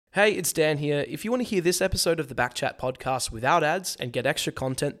Hey, it's Dan here. If you want to hear this episode of the Backchat podcast without ads and get extra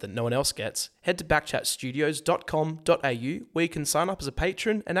content that no one else gets, head to backchatstudios.com.au where you can sign up as a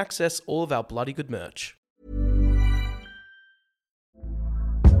patron and access all of our bloody good merch.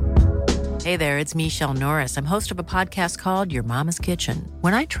 Hey there, it's Michelle Norris. I'm host of a podcast called Your Mama's Kitchen.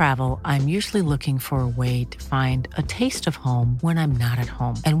 When I travel, I'm usually looking for a way to find a taste of home when I'm not at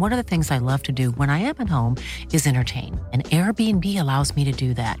home. And one of the things I love to do when I am at home is entertain. And Airbnb allows me to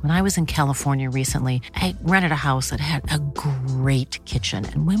do that. When I was in California recently, I rented a house that had a great kitchen.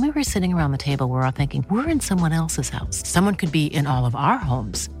 And when we were sitting around the table, we were all thinking, we're in someone else's house. Someone could be in all of our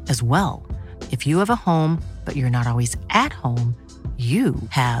homes as well. If you have a home, but you're not always at home, you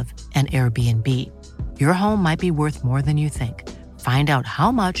have an Airbnb. Your home might be worth more than you think. Find out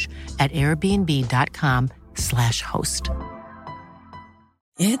how much at airbnb.com/host.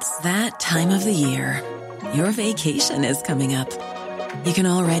 It's that time of the year. Your vacation is coming up. You can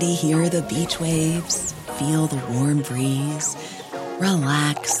already hear the beach waves, feel the warm breeze,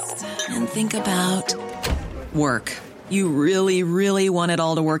 relax, and think about work. You really, really want it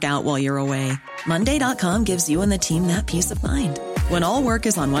all to work out while you're away. Monday.com gives you and the team that peace of mind. When all work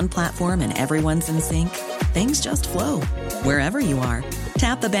is on one platform and everyone's in sync, things just flow. Wherever you are,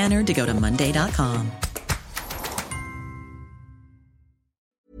 tap the banner to go to Monday.com.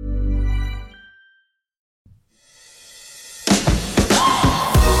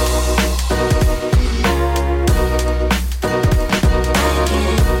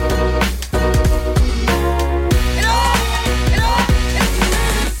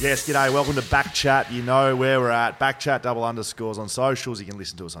 Yes, g'day. Welcome to Backchat. You know where we're at. Backchat __ on socials. You can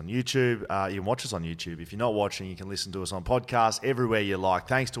listen to us on YouTube. You can watch us on YouTube. If you're not watching, you can listen to us on podcasts everywhere you like.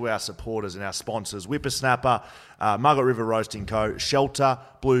 Thanks to our supporters and our sponsors, Whippersnapper, Margaret River Roasting Co., Shelter,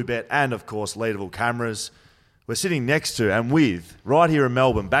 Bluebet, and of course, Leaderville Cameras. We're sitting next to and with, right here in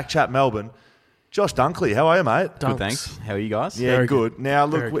Melbourne, Backchat Melbourne, Josh Dunkley. How are you, mate? Good, thanks. How are you guys? Yeah, Very good. Now,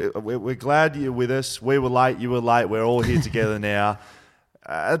 look, we're glad you're with us. We were late. You were late. We're all here together now.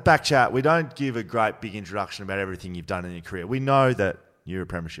 At Backchat, we don't give a great big introduction about everything you've done in your career. We know that you're a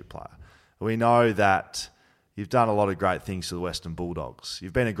premiership player. We know that you've done a lot of great things for the Western Bulldogs.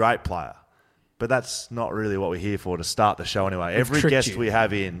 You've been a great player. But that's not really what we're here for to start the show anyway. Every guest we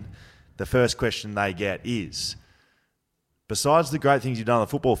have in, the first question they get is, besides the great things you've done on the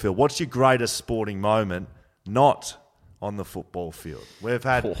football field, what's your greatest sporting moment not on the football field? We've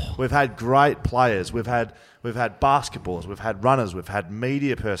had great players. We've had basketballers. We've had runners. We've had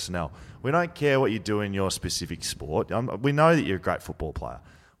media personnel. We don't care what you do in your specific sport. We know that you're a great football player.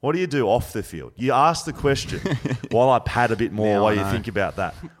 What do you do off the field? You ask the question while I pad a bit more while you think about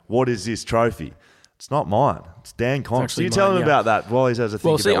that. What is this trophy? It's not mine. It's Dan Conks. So you tell him about that while he has a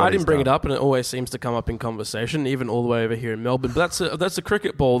think about I didn't bring it up, and it always seems to come up in conversation, even all the way over here in Melbourne. But that's a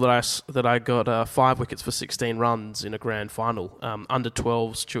cricket ball that I got 5 wickets for 16 runs in a grand final. Under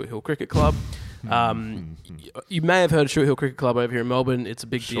 12 Stuart Hill Cricket Club. You may have heard of Stuart Hill Cricket Club over here in Melbourne. It's a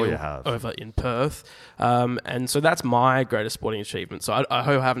big deal over in Perth. And so that's my greatest sporting achievement. So I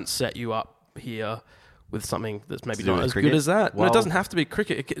hope I haven't set you up here with something that's maybe not as good as that. Well, it doesn't have to be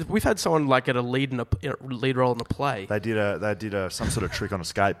cricket. We've had someone like get a lead role in a play. They did some sort of trick on a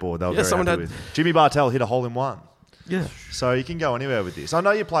skateboard. They were very happy with. Jimmy Bartell hit a hole in one. Yeah. So you can go anywhere with this. I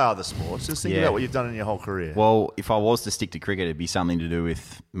know you play other sports. Just think about what you've done in your whole career. Well, if I was to stick to cricket, it'd be something to do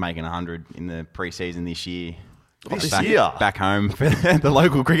with making 100 in the pre-season this year. Back home for the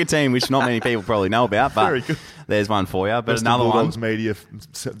local cricket team, which not many people probably know about, but very good. There's one for you. But Western another Bulldogs media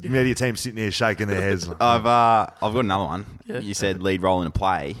team sitting here shaking their heads. I've got another one. Yeah. You said lead role in a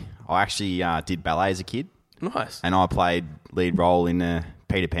play. I actually did ballet as a kid. Nice. And I played lead role in a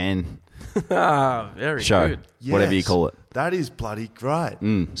Peter Pan very show, good. Whatever you call it. That is bloody great.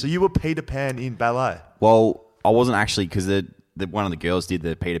 So you were Peter Pan in ballet? Well, I wasn't actually, because one of the girls did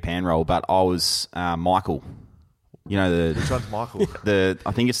the Peter Pan role, but I was Michael. You know which one's Michael? I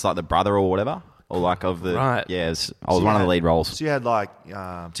think it's like the brother or whatever, or like of the right. Yeah. I was one of the lead roles. So you had like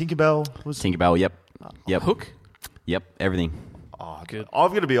Tinkerbell. Tinkerbell. Yep. Hook. Yep. Everything. Oh, good.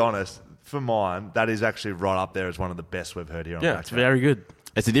 I've got to be honest. For mine, that is actually right up there as one of the best we've heard here on Backchat. It's very good.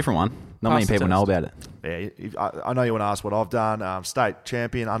 It's a different one. Not many people know about it. Yeah, I know you want to ask what I've done. State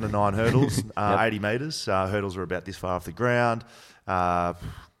champion under 9 hurdles, 80 metres. Hurdles are about this far off the ground.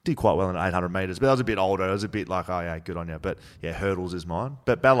 Did quite well in 800 metres, but I was a bit older. I was a bit like, oh yeah, good on you. But yeah, hurdles is mine.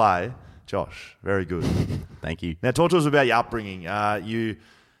 But ballet, Josh, very good. Thank you. Now talk to us about your upbringing.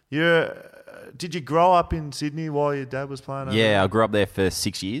 Did you grow up in Sydney while your dad was playing over there? I grew up there for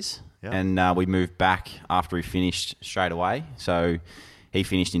 6 years. Yep. And we moved back after he finished straight away. So he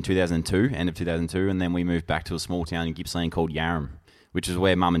finished in 2002, end of 2002, and then we moved back to a small town in Gippsland called Yarram, which is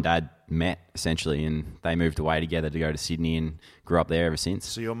where mum and dad met, essentially, and they moved away together to go to Sydney and grew up there ever since.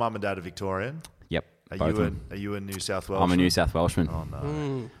 So your mum and dad are Victorian? Yep. Are you a New South Welshman? I'm a New South Welshman. Oh,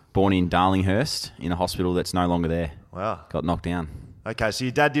 no. Born in Darlinghurst in a hospital that's no longer there. Wow. Got knocked down. Okay, so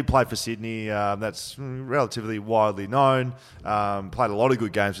your dad did play for Sydney. That's relatively widely known. Played a lot of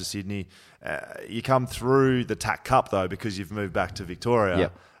good games for Sydney. You come through the TAC Cup, though, because you've moved back to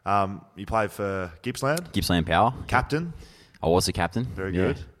Victoria. Yep. You played for Gippsland? Gippsland Power. Captain? I was the captain. Very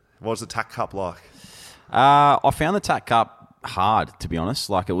good. What was the TAC Cup like? I found the TAC Cup hard, to be honest.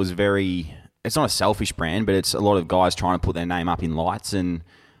 Like, it was very... It's not a selfish brand, but it's a lot of guys trying to put their name up in lights. And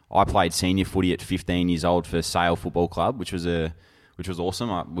I played senior footy at 15 years old for Sale Football Club, which was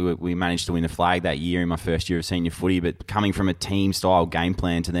awesome. We managed to win the flag that year in my first year of senior footy. But coming from a team-style game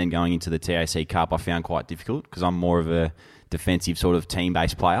plan to then going into the TAC Cup, I found quite difficult because I'm more of a defensive sort of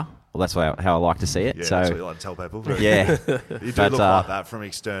team-based player. Well, that's how I like to see it. Yeah, so, that's what you like to tell people. Yeah. You do look like that from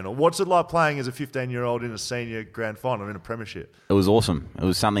external. What's it like playing as a 15-year-old in a senior grand final in a premiership? It was awesome. It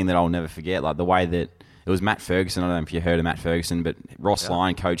was something that I'll never forget. Like the way that it was Matt Ferguson. I don't know if you heard of Matt Ferguson, but Ross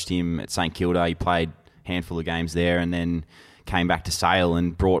Lyon coached him at St Kilda. He played a handful of games there and then came back to Sale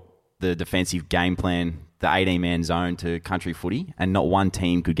and brought the defensive game plan, the 18-man zone, to country footy, and not one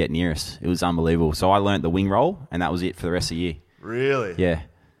team could get near us. It was unbelievable. So I learnt the wing roll, and that was it for the rest of the year. Really? Yeah.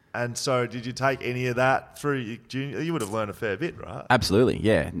 And so did you take any of that through your junior? You would have learned a fair bit, right? Absolutely,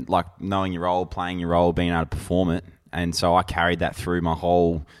 yeah. Like knowing your role, playing your role, being able to perform it. And so I carried that through my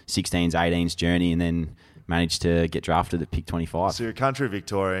whole 16s, 18s journey and then managed to get drafted at pick 25. So you're a country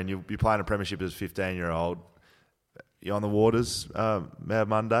Victorian, you'll be playing a premiership as a 15-year-old. You on the waters Mad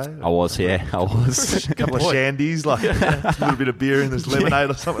Monday? I was, yeah. I was. A couple of shandies, like a little bit of beer in this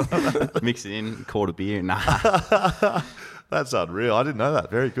lemonade or something like that. Mix it in, quart of beer. Nah. That's unreal. I didn't know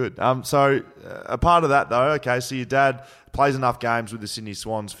that. Very good. So a part of that, though, okay, so your dad plays enough games with the Sydney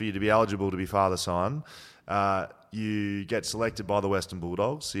Swans for you to be eligible to be father-son. You get selected by the Western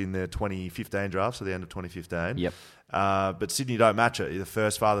Bulldogs in their 2015 draft, so the end of 2015. Yep. But Sydney don't match it. You're the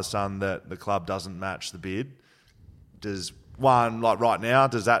first father-son that the club doesn't match the bid. Does one, like right now,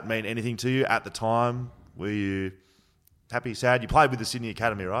 does that mean anything to you? At the time, were you happy, sad? You played with the Sydney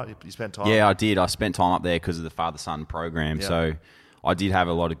Academy, right? You spent time. Yeah, I did. I spent time up there because of the father-son program. Yeah. So I did have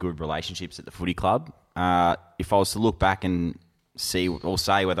a lot of good relationships at the footy club. If I was to look back and see or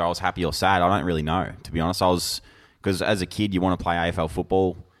say whether I was happy or sad, I don't really know, to be honest. Because as a kid, you want to play AFL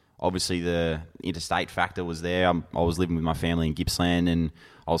football. Obviously, the interstate factor was there. I was living with my family in Gippsland and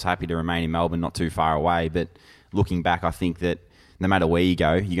I was happy to remain in Melbourne, not too far away. But looking back, I think that no matter where you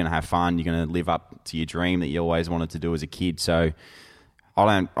go, you're going to have fun. You're going to live up to your dream that you always wanted to do as a kid. So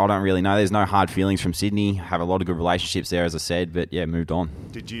I don't really know. There's no hard feelings from Sydney. Have a lot of good relationships there, as I said. But yeah, moved on.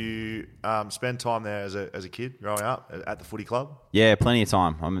 Did you spend time there as a kid growing up at the footy club? Yeah, plenty of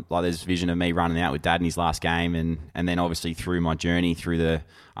time. There's vision of me running out with Dad in his last game, and then obviously through my journey through the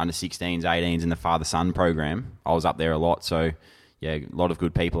under 16s, 18s, and the father-son program, I was up there a lot. So yeah, a lot of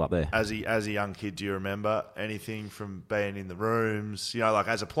good people up there. As a young kid, do you remember anything from being in the rooms? You know, like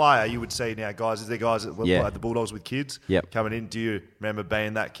as a player, you would see now guys, is there guys that play at the Bulldogs with kids coming in? Do you remember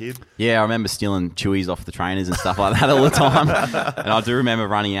being that kid? Yeah, I remember stealing chewies off the trainers and stuff like that all the time. And I do remember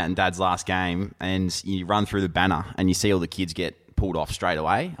running out in Dad's last game and you run through the banner and you see all the kids get pulled off straight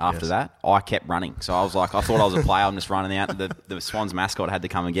away after that. I kept running. So I was like, I thought I was a player. I'm just running out. The Swans mascot had to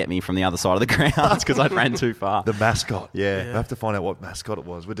come and get me from the other side of the grounds because I'd ran too far. The mascot. Yeah. We have to find out what mascot it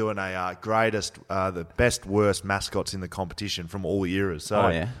was. We're doing a the best, worst mascots in the competition from all eras.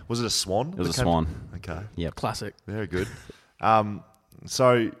 So was it a swan? It was a swan. Okay. Yep. Classic. Very good.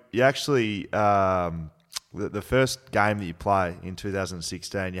 So you actually, the first game that you play in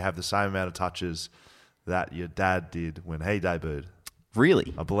 2016, you have the same amount of touches that your dad did when he debuted.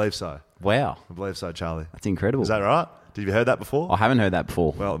 Really? I believe so. Wow. I believe so, Charlie. That's incredible. Is that right? Did you heard that before? I haven't heard that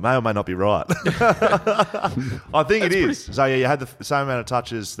before. Well, it may or may not be right. I think it is. So yeah, you had the same amount of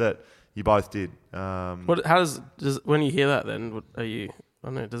touches that you both did. How does when you hear that then, are you, I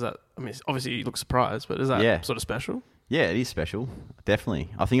don't know, does that, I mean, obviously you look surprised, but is that sort of special? Yeah, it is special. Definitely.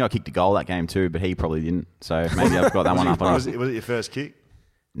 I think I kicked a goal that game too, but he probably didn't. So maybe I've got that one up on was it your first kick?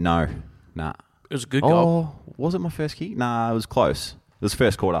 No. Nah. It was a good goal. Was it my first kick? Nah, it was close. It was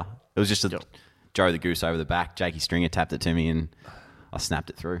first quarter. It was just Joe the Goose over the back. Jakey Stringer tapped it to me and I snapped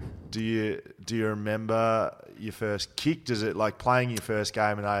it through. Do you remember your first kick? Does it like playing your first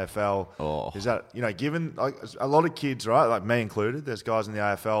game in AFL? Oh. Is that, given like a lot of kids, right? Like me included, there's guys in the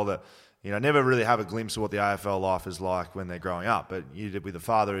AFL that, never really have a glimpse of what the AFL life is like when they're growing up. But you did with the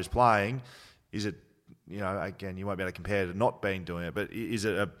father who's playing, is it, again, you won't be able to compare to not being doing it, but is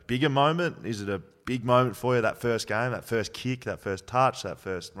it a bigger moment? Is it a big moment for you, that first game, that first kick, that first touch, that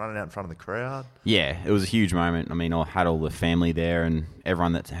first running out in front of the crowd? Yeah, it was a huge moment. I mean, I had all the family there and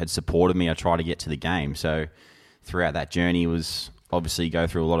everyone that had supported me. I tried to get to the game. So throughout that journey was obviously go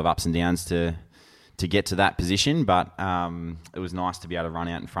through a lot of ups and downs to get to that position, but it was nice to be able to run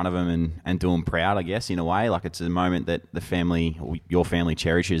out in front of them and do them proud, I guess, in a way. Like, it's a moment that the family, or your family,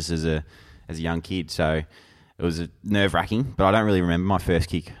 cherishes as a young kid. So it was nerve-wracking, but I don't really remember my first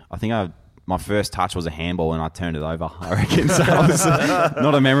kick. I think my first touch was a handball and I turned it over, I reckon. So it was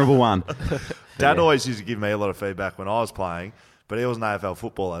not a memorable one. Dad always used to give me a lot of feedback when I was playing, but he was an AFL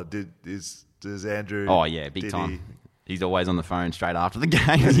footballer. Does Andrew... Oh, yeah, big time. He's always on the phone straight after the game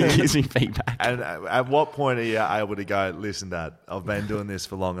and he gives me feedback. And at what point are you able to go, listen, Dad, I've been doing this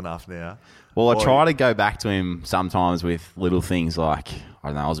for long enough now? Well, I try to go back to him sometimes with little things like, I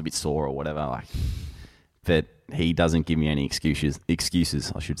don't know, I was a bit sore or whatever. But he doesn't give me any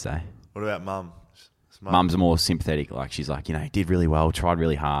excuses, I should say. What about Mum? Mum's more sympathetic. Like, she's like, he did really well, tried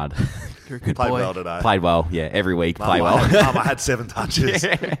really hard. You're a good Played boy. well today. Played well, yeah, every week, Mum, play well. Mum, I had 7 touches.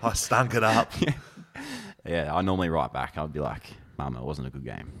 Yeah. I stunk it up. Yeah, I normally write back. I'd be like, Mum, it wasn't a good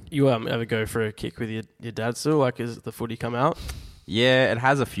game. You ever go for a kick with your dad still? Like, has the footy come out? Yeah, it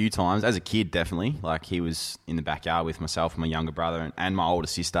has a few times. As a kid, definitely. Like, he was in the backyard with myself and my younger brother and my older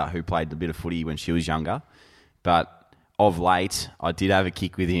sister, who played a bit of footy when she was younger. But of late, I did have a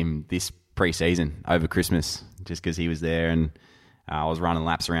kick with him this pre-season over Christmas, just because he was there and I was running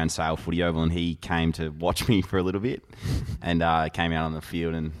laps around Sale Footy Oval and he came to watch me for a little bit and came out on the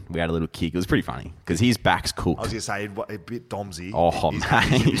field and we had a little kick. It was pretty funny because his back's cooked. I was going to say, a bit Domsy. Oh,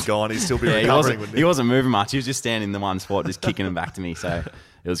 mate. He's gone. He's still been recovering. He wasn't moving much. He was just standing in the one spot, just kicking them back to me. So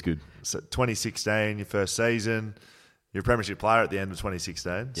it was good. So 2016, your first season. You're a premiership player at the end of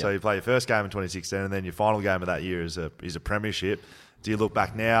 2016. Yep. So you play your first game in 2016 and then your final game of that year is a premiership. Do you look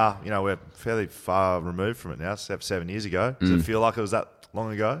back now? We're fairly far removed from it now, 7 years ago. Does it feel like it was that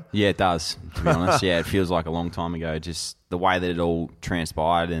long ago? Yeah, it does, to be honest. Yeah, it feels like a long time ago. Just the way that it all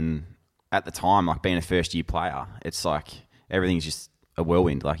transpired. And at the time, like being a first-year player, it's like everything's just a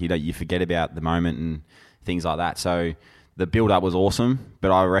whirlwind. Like, you forget about the moment and things like that. So the build-up was awesome,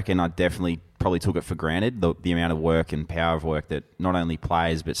 but I reckon I definitely probably took it for granted, the amount of work and power of work that not only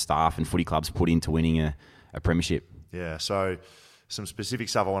players but staff and footy clubs put into winning a premiership. Yeah, so some specific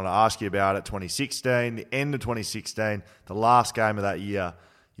stuff I want to ask you about at 2016, the end of 2016, the last game of that year,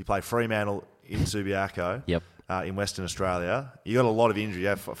 you play Fremantle in Subiaco. Yep. In Western Australia. You got a lot of injury. You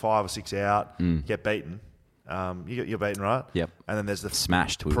have 5 or 6 out. You get beaten. You're beaten, right? Yep. And then there's the...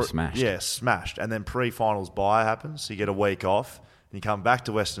 Smashed. We were smashed. Yeah, smashed. And then pre-finals bye happens, so you get a week off, and you come back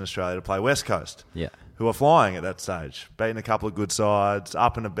to Western Australia to play West Coast. Yeah. Who are flying at that stage. Beating a couple of good sides,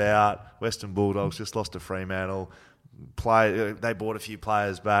 up and about. Western Bulldogs just lost to Fremantle. They bought a few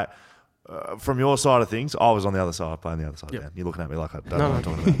players back. From your side of things, I was on the other side, playing the other side. Yep. You're looking at me like I don't know what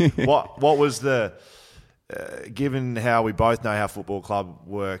I'm talking about. What was the... given how we both know how football club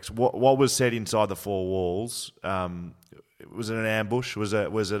works, what was said inside the 4 walls? Was it an ambush? Was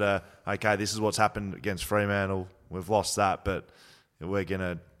it okay, this is what's happened against Fremantle, we've lost that, but we're going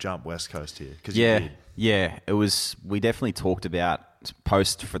to jump West Coast here? Yeah, it was. We definitely talked about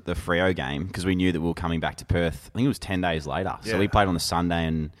post for the Freo game because we knew that we were coming back to Perth. I think it was 10 days later. Yeah. So we played on the Sunday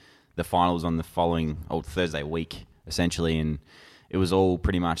and the final was on the following Thursday week, essentially, and it was all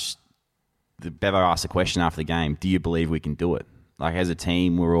pretty much... Bevo asked a question after the game, do you believe we can do it? Like, as a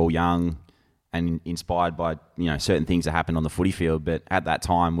team, we're all young and inspired by, certain things that happened on the footy field. But at that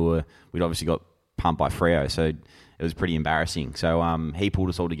time, we'd obviously got pumped by Freo. So it was pretty embarrassing. So he pulled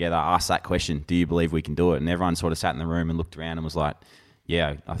us all together, asked that question, do you believe we can do it? And everyone sort of sat in the room and looked around and was like,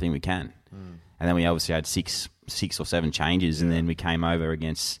 yeah, I think we can. And then we obviously had six or 7 changes. And then we came over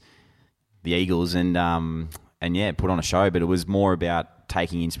against the Eagles and put on a show. But it was more about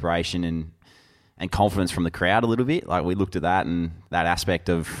taking inspiration and confidence from the crowd a little bit. Like, we looked at that and that aspect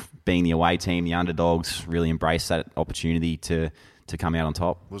of being the away team, the underdogs, really embraced that opportunity to come out on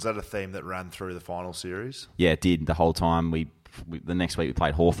top. Was that a theme that ran through the final series? Yeah, it did. The whole time. The next week we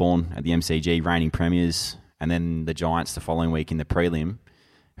played Hawthorn at the MCG, reigning premiers, and then the Giants the following week in the prelim,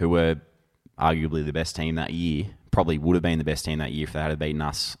 who were arguably the best team that year, probably would have been the best team that year if they had beaten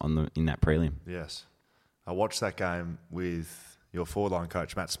us in that prelim. Yes. I watched that game with your forward line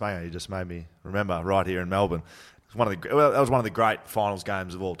coach, Matt Spanger. You just made me remember right here in Melbourne. That was one of the great finals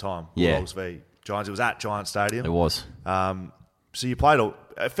games of all time. Bulldogs v Giants. It was at Giant Stadium. It was. So you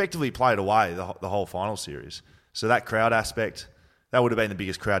effectively played away the whole final series. So that crowd aspect, that would have been the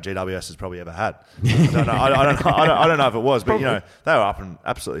biggest crowd GWS has probably ever had. I don't know if it was, but they were up and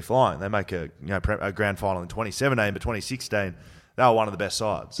absolutely flying. They make a grand final in 2017, but 2016 they were one of the best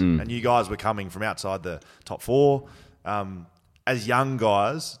sides, and you guys were coming from outside the top four as young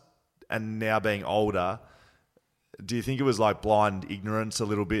guys, and now being older. Do you think it was like blind ignorance a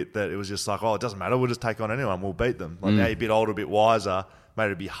little bit that it was just like, it doesn't matter, we'll just take on anyone, we'll beat them? Like now you're a bit older, a bit wiser, made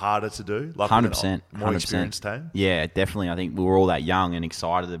it be harder to do. Like 100%. More experienced team. Yeah, definitely. I think we were all that young and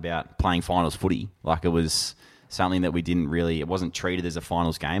excited about playing finals footy. Like it was something that we didn't really, it wasn't treated as a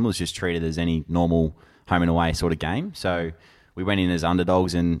finals game. It was just treated as any normal home and away sort of game. So we went in as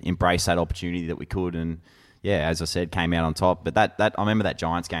underdogs and embraced that opportunity that we could. And yeah, as I said, came out on top. But that I remember that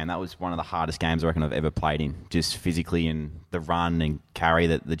Giants game. That was one of the hardest games I reckon I've ever played in, just physically, and the run and carry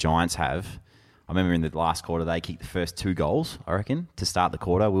that the Giants have. I remember in the last quarter, they kicked the first 2 goals, I reckon, to start the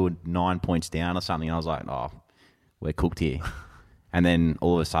quarter. We were 9 points down or something, and I was like, we're cooked here. And then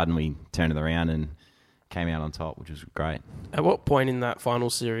all of a sudden, we turned it around and came out on top, which was great. At what point in that final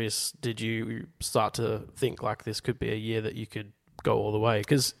series did you start to think like this could be a year that you could go all the way?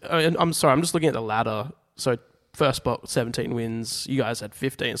 Because, I'm sorry, I'm just looking at the ladder. So first spot, 17 wins. You guys had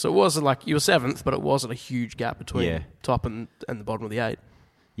 15. So it wasn't like you were 7th, but it wasn't a huge gap between top and the bottom of the 8.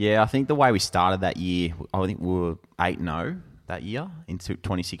 Yeah, I think the way we started that year, I think we were 8-0 that year into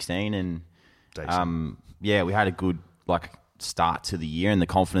 2016. And we had a good start to the year, and the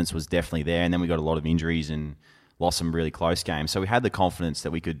confidence was definitely there. And then we got a lot of injuries and lost some really close games. So we had the confidence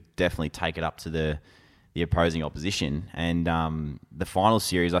that we could definitely take it up to the opposing opposition. And the final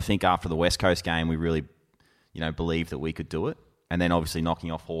series, I think after the West Coast game, we really believed that we could do it. And then obviously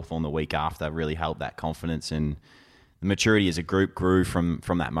knocking off Hawthorn the week after really helped that confidence, and the maturity as a group grew from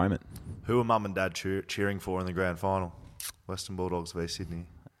that moment. Who were mum and dad cheering for in the grand final? Western Bulldogs v Sydney.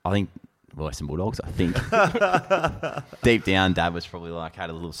 I think Western Bulldogs, I think. Deep down, Dad was probably had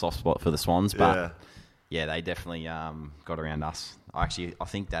a little soft spot for the Swans, but yeah they definitely got around us. I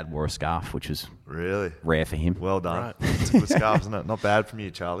think Dad wore a scarf, which was really rare for him. Well done. Right. It's a good scarf, isn't it? Not bad from you,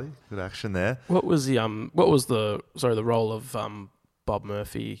 Charlie. Good action there. What was the role of Bob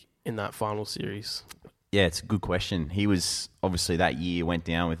Murphy in that final series? Yeah, it's a good question. He was obviously that year went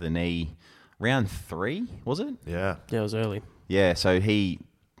down with a knee round 3, was it? Yeah. Yeah, it was early. Yeah, so he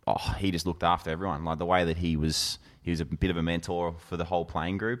just looked after everyone. Like the way that he was a bit of a mentor for the whole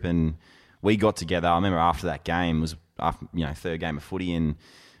playing group, and we got together. I remember after that game was after third game of footy, and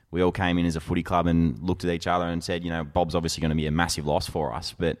we all came in as a footy club and looked at each other and said, Bob's obviously going to be a massive loss for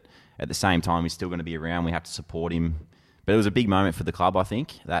us, but at the same time he's still going to be around. We have to support him. But it was a big moment for the club, I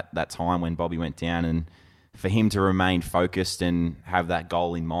think, that time when Bobby went down, and for him to remain focused and have that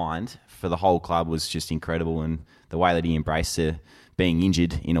goal in mind for the whole club was just incredible. And the way that he embraced being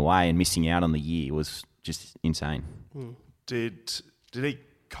injured in a way and missing out on the year was just insane. Did he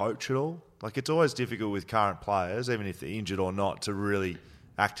coach at all? Like, it's always difficult with current players, even if they're injured or not, to really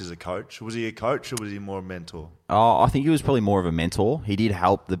act as a coach. Was he a coach or was he more a mentor? I think he was probably more of a mentor. He did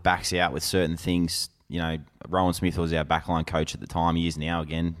help the backs out with certain things. Rowan Smith was our backline coach at the time. He is now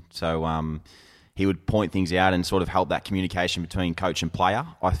again. So he would point things out and sort of help that communication between coach and player,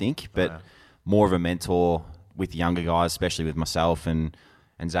 I think. But more of a mentor with younger guys, especially with myself and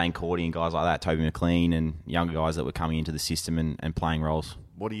Zane Cordy and guys like that, Toby McLean, and younger guys that were coming into the system and playing roles.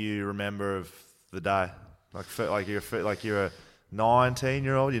 What do you remember of the day? Like you're a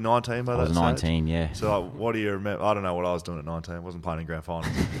 19-year-old? You're 19 by that stage? I was 19, yeah. So what do you remember? I don't know what I was doing at 19. I wasn't playing in grand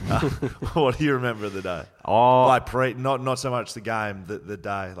finals. What do you remember of the day? Not so much the game, the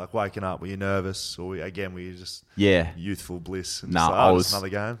day. Like waking up, were you nervous? Or were you just youthful bliss? And just another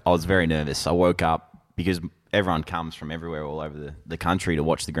game? I was very nervous. I woke up because everyone comes from everywhere all over the country to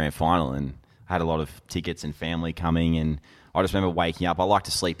watch the grand final, and I had a lot of tickets and family coming, and I just remember waking up. I like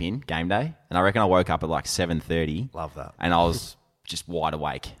to sleep in game day, and I reckon I woke up at 7:30. Love that. And I was just wide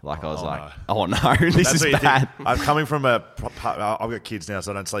awake. Oh no, this is bad. I'm coming from I've got kids now,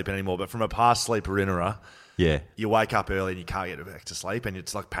 so I don't sleep anymore, but from a past sleeper innerer, you wake up early and you can't get back to sleep, and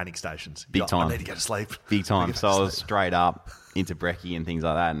it's like panic stations. Big time. I need to go to sleep. Big time. So I was straight up into brekkie and things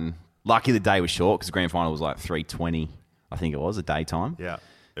like that, and lucky the day was short because the grand final was 3:20, I think it was, a daytime. Yeah.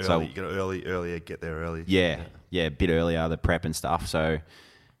 Early, you got earlier, get there early. Yeah, a bit earlier, the prep and stuff. So,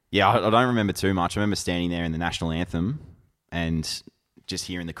 yeah, I don't remember too much. I remember standing there in the national anthem and just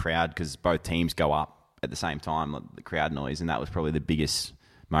hearing the crowd, because both teams go up at the same time, the crowd noise, and that was probably the biggest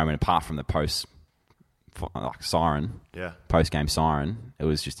moment apart from the siren. Yeah. Post-game siren. It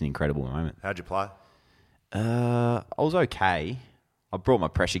was just an incredible moment. How'd you play? I was okay. I brought my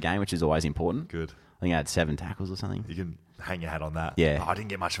pressure game, which is always important. Good. I think I had 7 tackles or something. You can hang your hat on that. Yeah. I didn't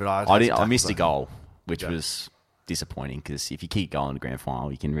get much of it. I missed a goal, which was disappointing because if you keep going to grand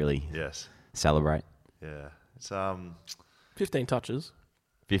final, you can really celebrate. Yeah. It's 15 touches.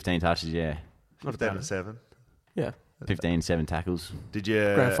 15 touches, yeah. Not 15 and 7. Yeah. 15, 7 tackles. Did you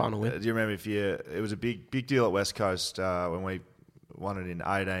grand final win? Do you remember it was a big deal at West Coast when we won it in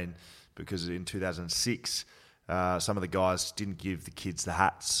 18 because in 2006 some of the guys didn't give the kids the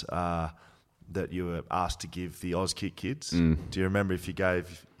hats that you were asked to give the Auskick kids. Do you remember if you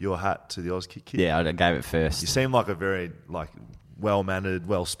gave your hat to the Auskick kids? Yeah, I gave it first. You seem like a very well-mannered,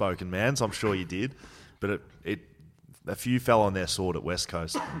 well-spoken man, so I'm sure you did. But a few fell on their sword at West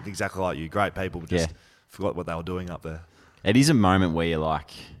Coast, exactly like you. Great people, just forgot what they were doing up there. It is a moment where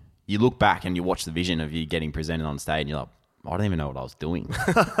you look back and you watch the vision of you getting presented on stage and you're like, I don't even know what I was doing.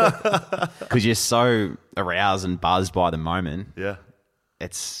 Because you're so aroused and buzzed by the moment. Yeah.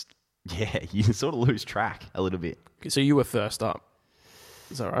 You sort of lose track a little bit. So you were first up.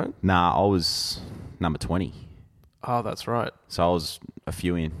 Is that right? Nah, I was number 20. Oh, that's right. So I was a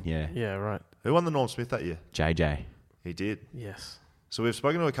few in, yeah. Yeah, right. Who won the Norm Smith that year? JJ. He did. Yes. So we've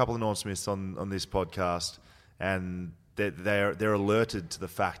spoken to a couple of Norm Smiths on this podcast, and they're alerted to the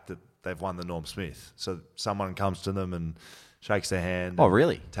fact that they've won the Norm Smith. So someone comes to them and shakes their hand. Oh,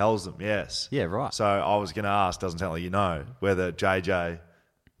 really? Tells them, yes. Yeah, right. So I was going to ask, doesn't sound like you know, whether JJ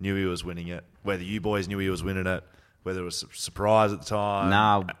knew he was winning it, whether you boys knew he was winning it, whether it was a surprise at the time.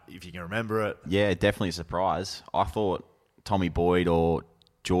 Nah. If you can remember it. Yeah, definitely a surprise. I thought Tommy Boyd or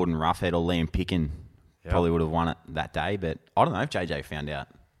Jordan Roughhead or Liam Picken probably would have won it that day, but I don't know if JJ found out.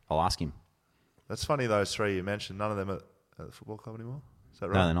 I'll ask him. That's funny, those three you mentioned. None of them at the football club anymore? Is that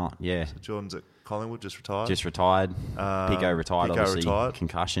right? No, they're not, yeah. So Jordan's at Collingwood, just retired? Just retired. Pico retired, obviously. Retired.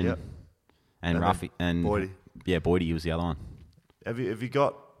 Concussion. Yep. And Ruffy and Boydie. Yeah, Boydie was the other one. Have you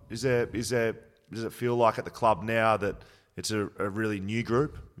got? Is there? Does it feel like at the club now that it's a really new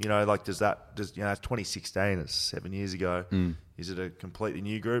group? You know, like it's 2016. It's 7 years ago. Is it a completely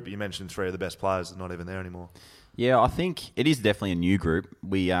new group? You mentioned three of the best players are not even there anymore. Yeah, I think it is definitely a new group.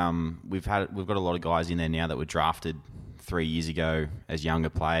 We've got a lot of guys in there now that were drafted 3 years ago as younger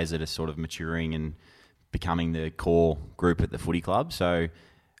players that are sort of maturing and becoming the core group at the footy club. So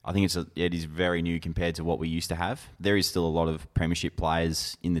I think it is very new compared to what we used to have. There is still a lot of premiership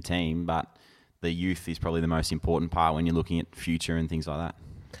players in the team, but the youth is probably the most important part when you're looking at future and things like that.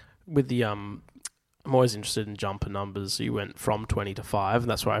 With the I'm always interested in jumper numbers. You went from 20 to 5,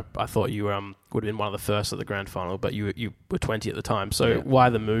 and that's why I thought you would have been one of the first at the grand final, but you were 20 at the time. So why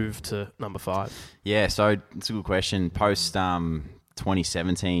the move to number 5? Yeah, so it's a good question. Post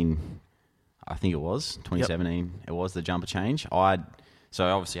 2017, I think it was 2017. It was the jumper change. So I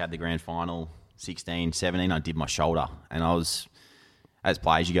obviously had the grand final 16, 17. I did my shoulder, and I was, as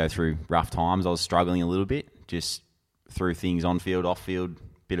players, you go through rough times. I was struggling a little bit, just through things on field, off field,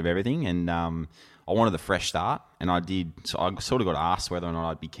 bit of everything, and I wanted a fresh start, and I did. So I sort of got asked whether or not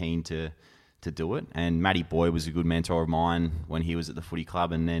I'd be keen to do it. And Matty Boyd was a good mentor of mine when he was at the footy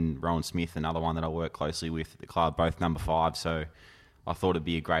club, and then Rowan Smith, another one that I worked closely with at the club, both number 5. So I thought it'd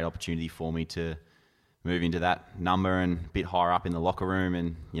be a great opportunity for me to move into that number and a bit higher up in the locker room,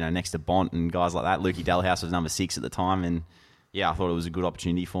 and next to Bont and guys like that. Lukey Delhouse was number 6 at the time, and I thought it was a good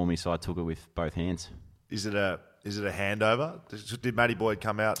opportunity for me, so I took it with both hands. Is it a handover? Did Matty Boyd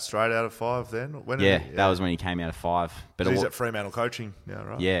come out straight out of 5 then? That was when he came out of 5. But he's at Fremantle coaching now,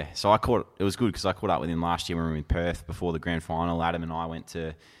 right? Yeah, so it was good because I caught up with him last year when we were in Perth before the grand final. Adam and I went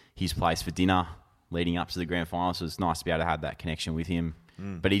to his place for dinner leading up to the grand final, so it was nice to be able to have that connection with him.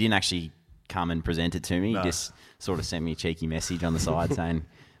 But he didn't actually come and present it to me. No. He just sort of sent me a cheeky message on the side saying,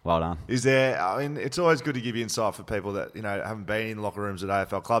 well done. Is there, it's always good to give insight for people that, haven't been in locker rooms at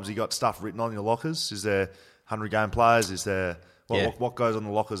AFL clubs. You got stuff written on your lockers? Is there 100-game players? Is there, what goes on the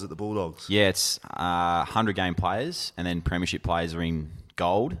lockers at the Bulldogs? Yeah, it's 100-game players, and then premiership players are in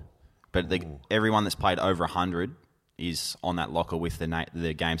gold. But everyone that's played over 100 is on that locker with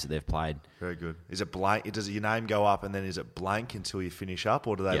the games that they've played. Very good. Is it blank? Does your name go up and then is it blank until you finish up,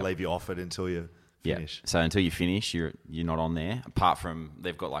 or do they leave you off it until you finish? So until you finish, you're not on there. Apart from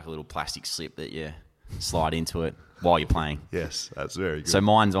they've got like a little plastic slip that you slide into it while you're playing. Yes, that's very good. So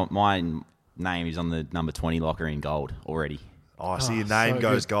my name is on the number 20 locker in gold already. Oh, so your name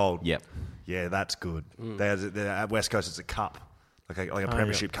goes gold. Yep. Yeah, that's good. At West Coast, it's a cup. Like a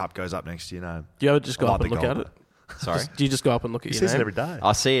premiership cup goes up next to your name. Do you ever just go up and look at it? Sorry? Do you just go up and look at your name? He says it every day.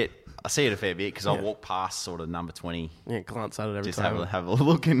 I see it. I see it a fair bit because I walk past sort of number 20. Yeah, glance at it every just time. Have a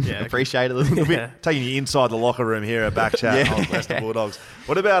look and appreciate it a little bit. Taking you inside the locker room here at Back Chat on Leicester Bulldogs.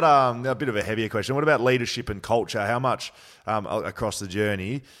 What about a bit of a heavier question? What about leadership and culture? How much across the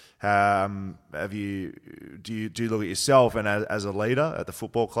journey do you look at yourself and as a leader at the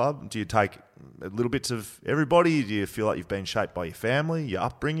football club? Do you take little bits of everybody? Do you feel like you've been shaped by your family, your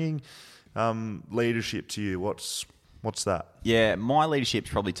upbringing? Leadership to you, what's that? Yeah, my leadership's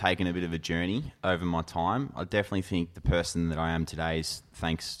probably taken a bit of a journey over my time. I definitely think the person that I am today is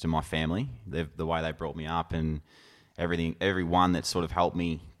thanks to my family, the way they brought me up and everyone that sort of helped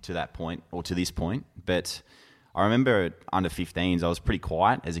me to that point or to this point. But I remember under 15s, I was pretty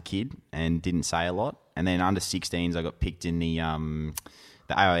quiet as a kid and didn't say a lot. And then under 16s, I got picked in the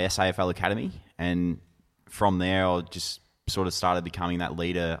AIS AFL Academy. And from there, I just sort of started becoming that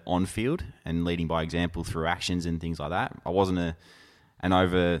leader on field and leading by example through actions and things like that. I wasn't an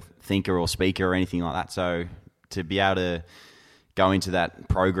overthinker or speaker or anything like that. So to be able to go into that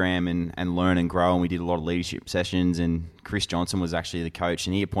program and learn and grow, and we did a lot of leadership sessions, and Chris Johnson was actually the coach,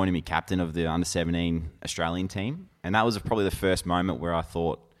 and he appointed me captain of the under-17 Australian team. And that was probably the first moment where I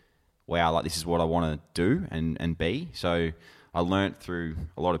thought, wow, like this is what I want to do and be. So I learnt through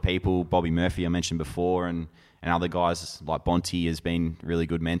a lot of people. Bobby Murphy I mentioned before, and other guys like Bonty has been a really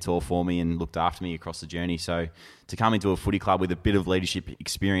good mentor for me and looked after me across the journey. So to come into a footy club with a bit of leadership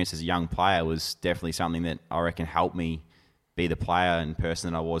experience as a young player was definitely something that I reckon helped me be the player and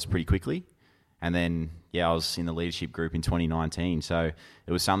person that I was pretty quickly. And then, I was in the leadership group in 2019. So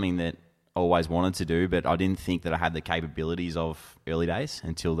it was something that I always wanted to do, but I didn't think that I had the capabilities of early days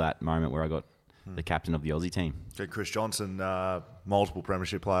until that moment where I got the captain of the Aussie team. Okay, Chris Johnson, multiple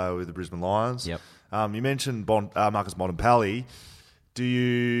premiership player with the Brisbane Lions. Yep. You mentioned Marcus Bontempelli. Do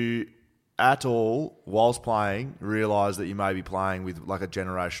you at all, whilst playing, realise that you may be playing with like a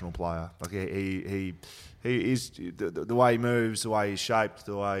generational player? Like he is the way he moves, the way he's shaped,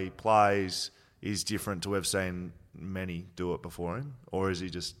 the way he plays is different to we've seen many do it before him, or is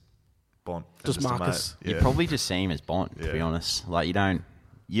he just Bont? Just Marcus. You probably just see him as Bont, to be honest. Like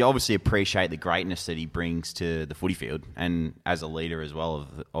you obviously appreciate the greatness that he brings to the footy field and as a leader as well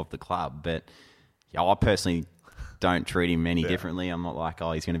of the club. But I personally don't treat him any differently. I'm not like,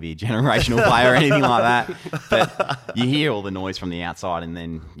 he's going to be a generational player or anything like that. But you hear all the noise from the outside, and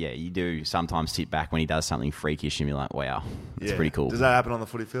then, you do sometimes sit back when he does something freakish and you're like, wow, it's pretty cool. Does that happen on the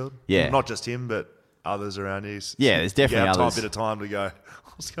footy field? Yeah. Not just him, but others around you? Yeah, there's definitely others. A bit of time to go,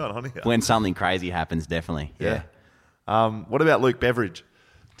 what's going on here? When something crazy happens, definitely. Yeah. What about Luke Beveridge?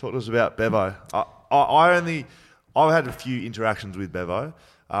 Talk to us about Bevo. I've had a few interactions with Bevo.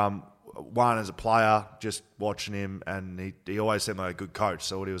 One as a player, just watching him, and he always seemed like a good coach.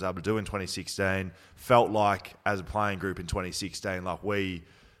 So what he was able to do in 2016 felt like, as a playing group in 2016, like we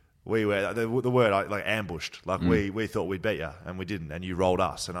were the word like ambushed. Like we thought we'd beat you, and we didn't, and you rolled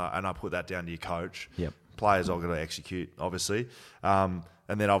us. And I put that down to your coach. Yep. Players are going to execute, obviously.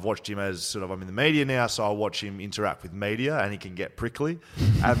 And then I've watched him as sort of, I'm in the media now, so I watch him interact with media, and he can get prickly,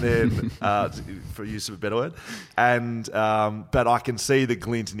 and then for use of a better word, and but I can see the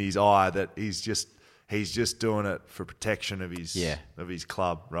glint in his eye that he's just doing it for protection of his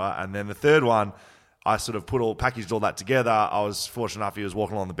club, right? And then the third one, I sort of packaged all that together. I was fortunate enough he was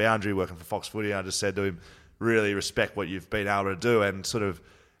walking along the boundary working for Fox Footy, and I just said to him, really respect what you've been able to do, and sort of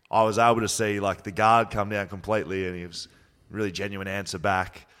I was able to see like the guard come down completely, and he was really genuine answer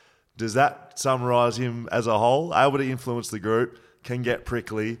back. Does that summarise him as a whole? Able to influence the group, can get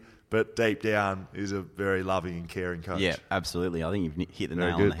prickly, but deep down is a very loving and caring coach. Yeah, absolutely. I think you've hit the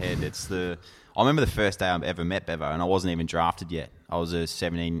nail on the head. I remember the first day I ever met Bevo, and I wasn't even drafted yet. I was a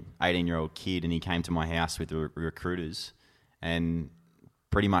 17, 18-year-old kid, and he came to my house with the recruiters and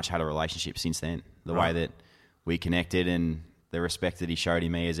pretty much had a relationship since then. The way that we connected and the respect that he showed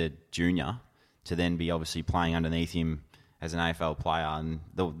in me as a junior to then be obviously playing underneath him as an AFL player, and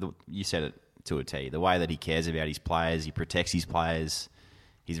you said it to a T. The way that he cares about his players, he protects his players.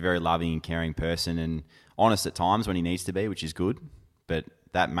 He's a very loving and caring person, and honest at times when he needs to be, which is good. But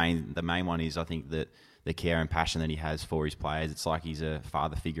the main one is, I think, that the care and passion that he has for his players. It's like he's a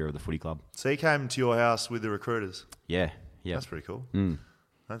father figure of the footy club. So he came to your house with the recruiters? Yeah. That's pretty cool. I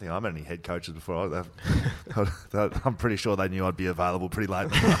don't think I've had any head coaches before. I'm pretty sure they knew I'd be available pretty late.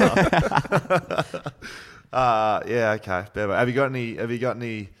 Okay, Bevo. Have you got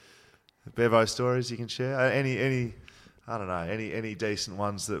any Bevo stories you can share? Any I don't know, any decent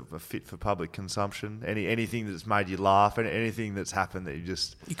ones that are fit for public consumption? Anything that's made you laugh? Anything that's happened that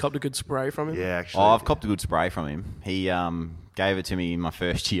You copped a good spray from him? Yeah, actually. Oh, I've copped a good spray from him. He gave it to me in my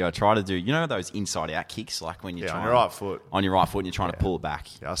first year. I tried to do, those inside-out kicks, like when you're trying... on your right foot. On your right foot and you're trying to pull it back.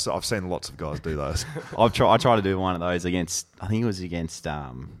 Yeah, I've seen lots of guys do those. I tried to do one of those against, I think it was against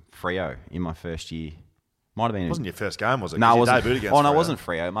Freo in my first year. Might have been... It wasn't your first game, was it? No, it wasn't. Freo. No, it wasn't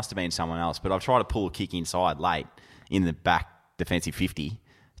Freo. It must have been someone else. But I've tried to pull a kick inside late in the back defensive 50,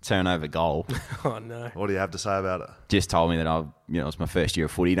 turnover goal. Oh, no. What do you have to say about it? Just told me that it's my first year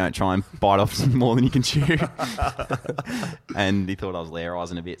of footy. Don't try and bite off more than you can chew. And he thought I was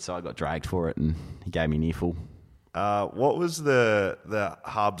Lairising a bit, so I got dragged for it, and he gave me an earful. What was the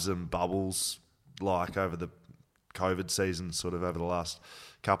hubs and bubbles like over the COVID season, sort of over the last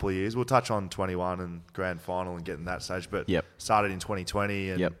couple of years? We'll touch on 21 and grand final and getting that stage, but started in 2020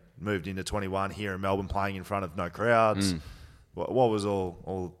 and moved into 21 here in Melbourne, playing in front of no crowds. What was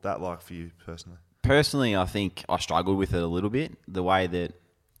all that like for you personally? Personally, I think I struggled with it a little bit. The way that,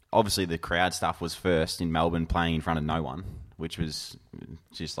 obviously, the crowd stuff was first in Melbourne, playing in front of no one, which was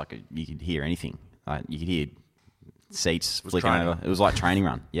just like you could hear anything. You could hear seats flicking over. It was like training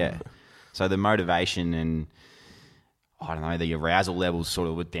run, yeah. So the motivation and, I don't know, the arousal levels sort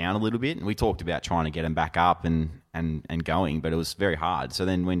of were down a little bit. And we talked about trying to get them back up and going, but it was very hard. So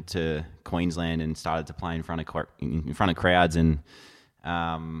then went to Queensland and started to play in front of crowds, and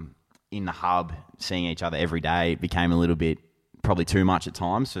in the hub, seeing each other every day, it became a little bit probably too much at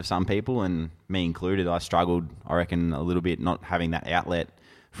times for some people, and me included. I struggled, I reckon, a little bit not having that outlet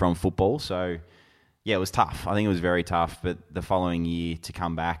from football. So yeah, it was tough. I think it was very tough. But the following year to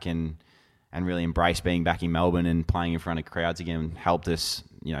come back and really embrace being back in Melbourne and playing in front of crowds again helped us,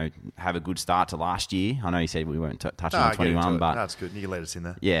 have a good start to last year. I know you said we weren't touching on 21, but... that's good. You can let us in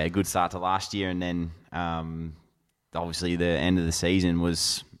there. Yeah, a good start to last year. And then, obviously, the end of the season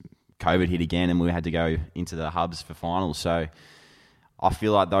was COVID hit again, and we had to go into the hubs for finals. So I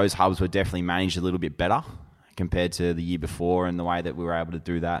feel like those hubs were definitely managed a little bit better compared to the year before, and the way that we were able to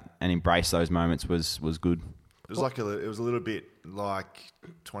do that and embrace those moments was good. It was a little bit like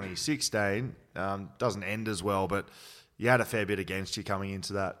 2016. Doesn't end as well, but you had a fair bit against you coming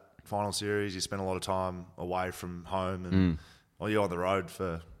into that final series. You spent a lot of time away from home, and you're on the road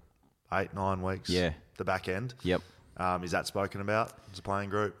for 8-9 weeks. Yeah, the back end. Yep. Is that spoken about as a playing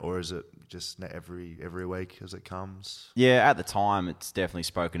group, or is it just every week as it comes? Yeah, at the time, it's definitely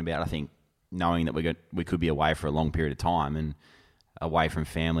spoken about. I think knowing that we could be away for a long period of time and away from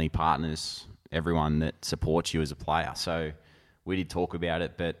family, partners, everyone that supports you as a player. So we did talk about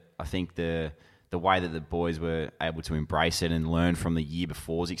it, but I think the way that the boys were able to embrace it and learn from the year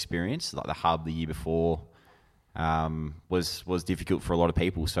before's experience, like the hub the year before, was difficult for a lot of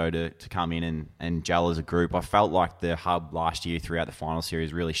people. So to come in and gel as a group, I felt like the hub last year throughout the final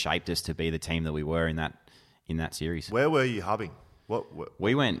series really shaped us to be the team that we were in that series. Where were you hubbing? What?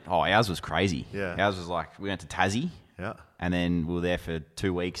 We went, ours was crazy. Yeah. Ours was like, we went to Tassie. Yeah. And then we were there for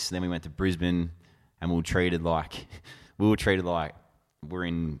 2 weeks. Then we went to Brisbane, and we were treated like we're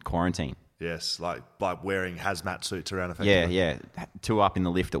in quarantine. Yes, like wearing hazmat suits around. Yeah. 2 up in the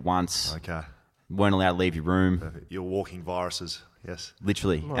lift at once. Okay. Weren't allowed to leave your room. Perfect. You're walking viruses. Yes.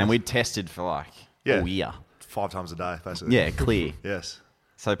 Literally. Nice. And we'd tested for a year. 5 times a day, basically. Yeah, clear. Yes.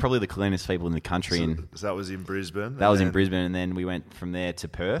 So probably the cleanest people in the country. So that was in Brisbane? That was in Brisbane, and then we went from there to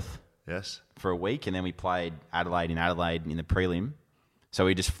Perth. Yes. For a week, and then we played Adelaide in the prelim. So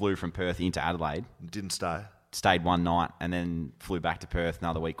we just flew from Perth into Adelaide. Didn't stay? Stayed one night, and then flew back to Perth,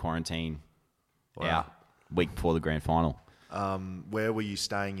 another week quarantine. Wow. Out, week before the grand final. Where were you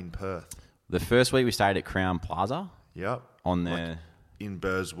staying in Perth? The first week we stayed at Crown Plaza. Yep. In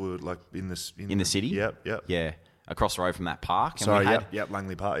Burswood, like in the city? Yep. Yeah. Across the road from that park. And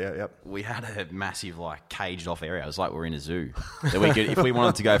Langley Park, yep. We had a massive, caged off area. It was like we were in a zoo. That we could, if we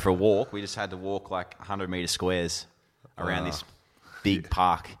wanted to go for a walk, we just had to walk 100-metre squares around this big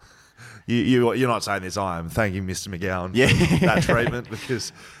park. You're not saying this. I am thanking Mr. McGowan for that treatment,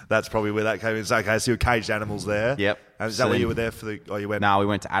 because that's probably where that came in. It's okay, so you caged animals there. Yep. And is that where you were there for you went? No, we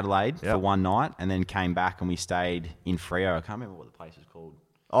went to Adelaide for one night, and then came back and we stayed in Freo. I can't remember what the place was called.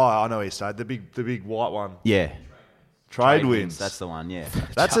 Oh, I know where you stayed. The big white one. Yeah. Trade winds. That's the one, yeah.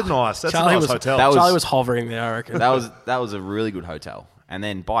 That's a nice hotel. Charlie was hovering there, I reckon. That was a really good hotel. And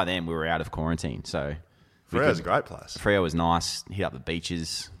then by then we were out of quarantine, so... Freo's a great place. Freo was nice. Hit up the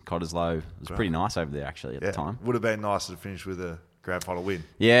beaches, Cottesloe. It was pretty nice over there, actually, at the time. Would have been nice to finish with a grand final win.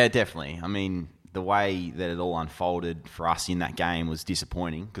 Yeah, definitely. I mean, the way that it all unfolded for us in that game was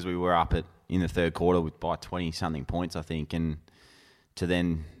disappointing, because we were up in the third quarter by 20-something points, I think, and to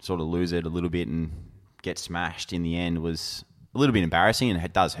then sort of lose it a little bit and get smashed in the end was a little bit embarrassing, and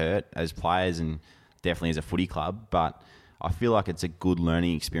it does hurt as players and definitely as a footy club. But I feel like it's a good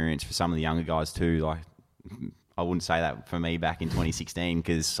learning experience for some of the younger guys too. Like, I wouldn't say that for me back in 2016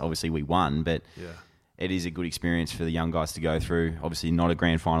 because obviously we won, but it is a good experience for the young guys to go through. Obviously not a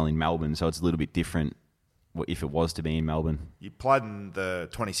grand final in Melbourne, so it's a little bit different if it was to be in Melbourne. You played in the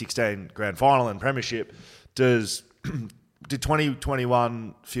 2016 grand final and premiership. Did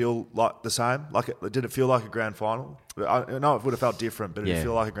 2021 feel like the same? Did it feel like a grand final? I know it would have felt different, but did it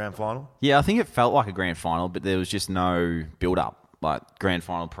feel like a grand final? Yeah, I think it felt like a grand final, but there was just no build-up. Like, grand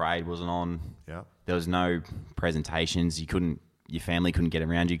final parade wasn't on. Yeah. There was no presentations. Your family couldn't get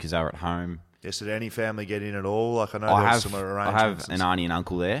around you because they were at home. Yes, did any family get in at all? Like, I know there was some arrangements. I have an auntie and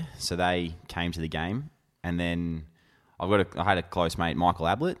uncle there, so they came to the game. And then I had a close mate, Michael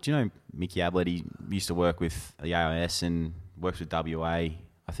Ablett. Do you know Mickey Ablett? He used to work with the AIS and works with WA, I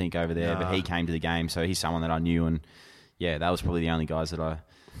think, over there. But he came to the game, so he's someone that I knew. And yeah, that was probably the only guys that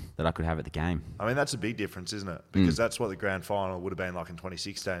I could have at the game. I mean, that's a big difference, isn't it? Because that's what the grand final would have been like in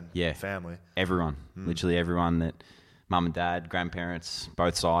 2016. Yeah, family, everyone, literally everyone, that mum and dad, grandparents,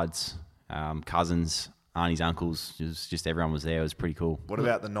 both sides, cousins, aunties, uncles, just everyone was there. It was pretty cool. What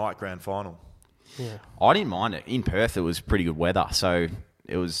about the night grand final? Yeah, I didn't mind it. In Perth, it was pretty good weather, so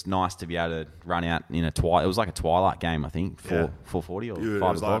it was nice to be able to run out in a twilight. It was like a twilight game, I think, 4:40 or 5 o'clock. It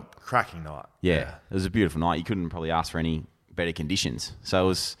was like a cracking night. Yeah, it was a beautiful night. You couldn't probably ask for any better conditions. So it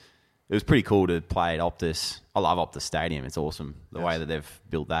was pretty cool to play at Optus. I love Optus Stadium. It's awesome. The way that they've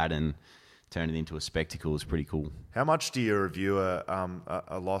built that and turned it into a spectacle is pretty cool. How much do you review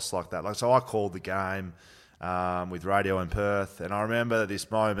a loss like that? Like, so I called the game with radio in Perth, and I remember this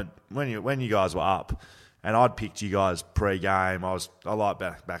moment when you guys were up, and I'd picked you guys pre-game. I like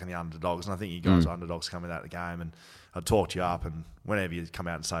back in the underdogs, and I think you guys were underdogs coming out of the game, and I'd talked you up, and whenever you come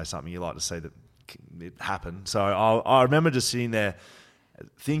out and say something, you like to see that it happen. So I remember just sitting there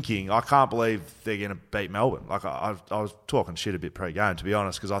thinking, I can't believe they're going to beat Melbourne. Like, I was talking shit a bit pre-game, to be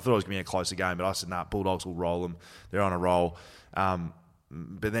honest, because I thought it was going to be a closer game, but I said, nah, Bulldogs will roll them. They're on a roll.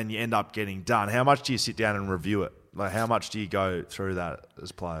 But then you end up getting done. How much do you sit down and review it? Like, how much do you go through that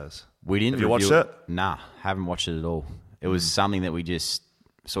as players? We didn't. Have you watched it? Nah, haven't watched it at all. It was something that we just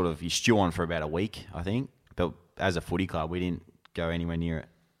sort of, you stew on for about a week, I think. But as a footy club, we didn't go anywhere near it.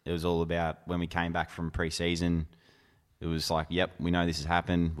 It was all about when we came back from pre-season, it was like, yep, we know this has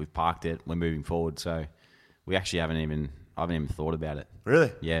happened. We've parked it. We're moving forward. So we actually I haven't even thought about it.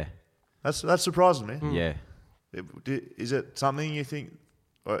 Really? Yeah. That's surprising me. Yeah. Is it something you think,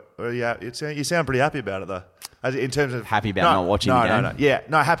 or you sound pretty happy about it though? As in terms of happy about not watching the game? No. Yeah,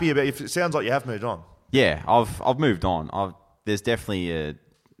 no, happy about it. It sounds like you have moved on. Yeah, I've moved on. There's definitely a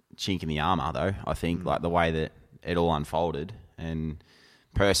chink in the armour though, I think, like the way that it all unfolded. And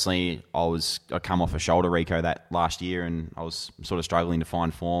personally, I come off a shoulder reco that last year, and I was sort of struggling to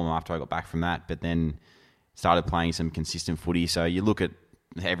find form after I got back from that, but then started playing some consistent footy. So you look at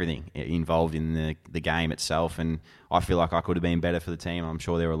everything involved in the game itself, and I feel like I could have been better for the team. I'm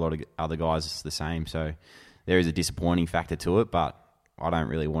sure there were a lot of other guys the same. So there is a disappointing factor to it, but I don't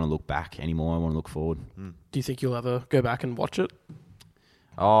really want to look back anymore. I want to look forward. Do you think you'll ever go back and watch it?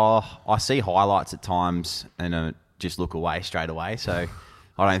 Oh, I see highlights at times and just look away straight away. So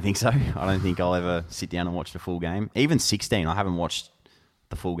I don't think so. I don't think I'll ever sit down and watch the full game. Even 16, I haven't watched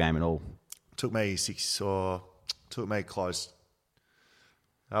the full game at all. Took me close.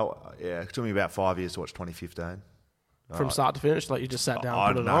 Oh, yeah, it took me about 5 years to watch 2015. From start to finish, like you just sat down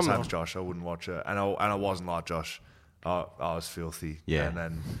and put it on? Same as Josh. I wouldn't watch it. And I wasn't like Josh. I was filthy. Yeah. And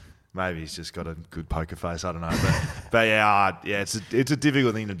then maybe he's just got a good poker face. I don't know. But yeah, it's a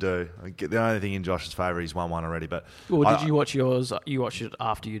difficult thing to do. The only thing in Josh's favour, he's won one already. But did you watch yours? You watched it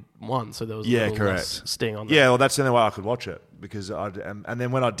after you'd won, so there was a little less sting on that. Yeah, well, that's the only way I could watch it. Because and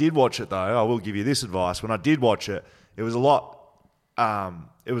then when I did watch it, though, I will give you this advice. When I did watch it, it was a lot...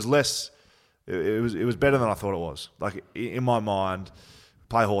 it was less... It was better than I thought it was. Like, in my mind,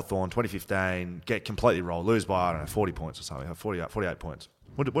 play Hawthorn, 2015, get completely rolled, lose by, I don't know, 40 points or something, 48 points.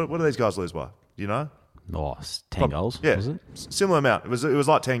 What do these guys lose by? Do you know? Oh, 10 goals, yeah, was it? Similar amount. It was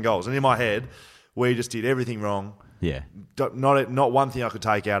like 10 goals. And in my head, we just did everything wrong. Yeah. Not one thing I could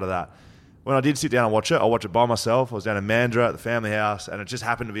take out of that. When I did sit down and watch it, I watched it by myself. I was down in Mandurah at the family house, and it just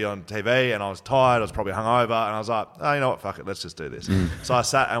happened to be on TV, and I was tired. I was probably hungover, and I was like, oh, you know what, fuck it, let's just do this. So I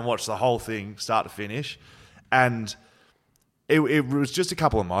sat and watched the whole thing, start to finish, and it was just a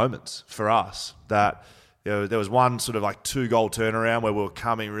couple of moments for us that there was one sort of like 2-goal turnaround where we were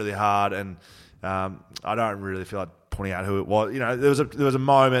coming really hard, and I don't really feel like pointing out who it was. There was a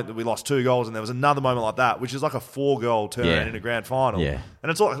moment that we lost 2 goals, and there was another moment like that, which is like a 4-goal turnaround in a grand final. Yeah.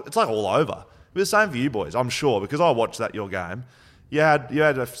 And it's like all over. the same for you boys, I'm sure, because I watched your game. You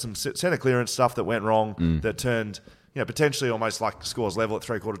had some centre clearance stuff that went wrong that turned, potentially almost like scores level at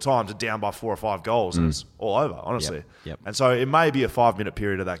three-quarter time to down by 4 or 5 goals, and it's all over, honestly. Yep. And so it may be a 5-minute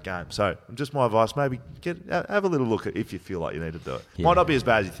period of that game. So just my advice, maybe have a little look at if you feel like you need to do it. Yeah. Might not be as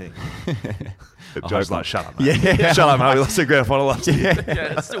bad as you think. Joe's like, shut up, mate. Yeah. Shut up, mate. We lost the grand final last year.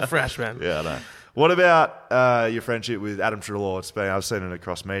 Yeah, it's still fresh, man. Yeah, I know. What about your friendship with Adam Treloar? I've seen it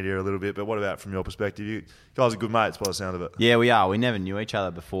across media a little bit, but what about from your perspective? You guys are good mates by the sound of it. Yeah, we are. We never knew each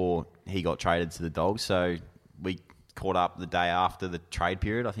other before he got traded to the Dogs, so we caught up the day after the trade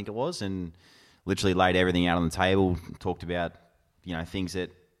period, I think it was, and literally laid everything out on the table, talked about things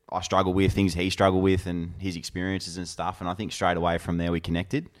that I struggle with, things he struggled with, and his experiences and stuff, and I think straight away from there we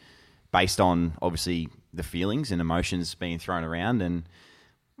connected based on, obviously, the feelings and emotions being thrown around, and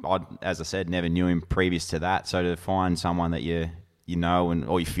I, as I said, never knew him previous to that. So to find someone that you know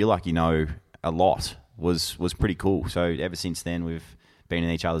or you feel like you know a lot was pretty cool. So ever since then, we've been in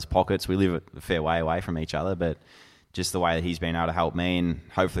each other's pockets. We live a fair way away from each other, but just the way that he's been able to help me and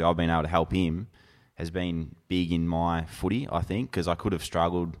hopefully I've been able to help him has been big in my footy, I think, because I could have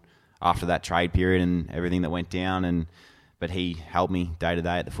struggled after that trade period and everything that went down. But he helped me day to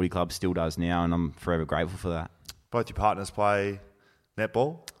day at the footy club, still does now, and I'm forever grateful for that. Both your partners play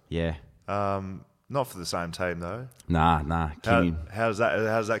netball? Yeah. Not for the same team though. Nah. How's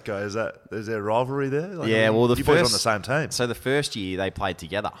that go? Is there a rivalry there? Well, you boys on the same team. So the first year they played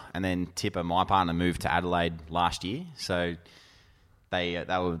together, and then Tipper, my partner, moved to Adelaide last year. So they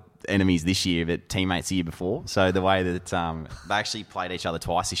were enemies this year, but teammates the year before. So the way that they actually played each other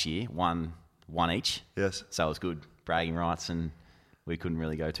twice this year, one each. Yes. So it was good bragging rights, and we couldn't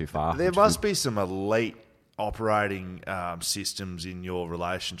really go too far. There must be some elite operating systems in your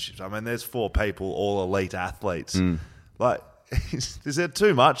relationships. I mean, there's 4 people, all elite athletes. Like, is there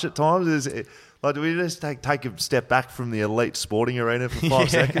too much at times? Do we just take a step back from the elite sporting arena for 5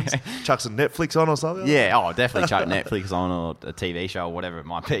 seconds? Chuck some Netflix on or something? Yeah, definitely chuck Netflix on or a TV show or whatever it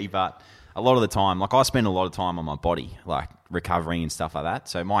might be. But a lot of the time, I spend a lot of time on my body, like recovering and stuff like that.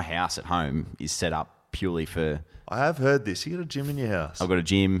 So my house at home is set up purely for... I have heard this. You got a gym in your house? I've got a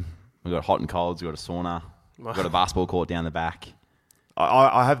gym. We've got hot and colds. We've got a sauna. We've got a basketball court down the back.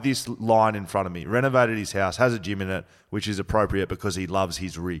 I have this line in front of me. Renovated his house, has a gym in it, which is appropriate because he loves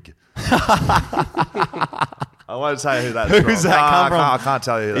his rig. I won't say who that's from. Who's that come from? I can't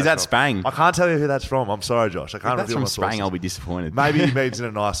tell you who that's from. Is that Spang? I can't tell you who that's from. I'm sorry, Josh. I can't reveal my sources. If that's from Spang, I'll be disappointed. Maybe he means in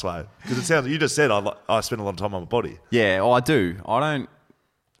a nice way. Because it sounds... You just said I spend a lot of time on my body. Yeah, I do. I don't...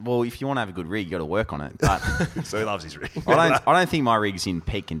 Well, if you want to have a good rig, you got to work on it. But so he loves his rig. I don't think my rig's in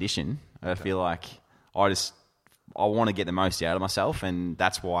peak condition. I feel like I want to get the most out of myself, and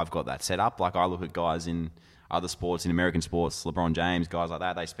that's why I've got that set up. Like, I look at guys in other sports, in American sports, LeBron James, guys like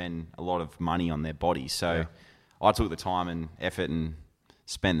that, they spend a lot of money on their bodies. So I took the time and effort and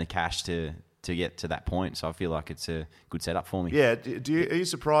spent the cash to get to that point. So I feel like it's a good setup for me. Yeah. Are you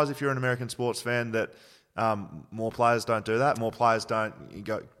surprised if you're an American sports fan that more players don't do that? More players don't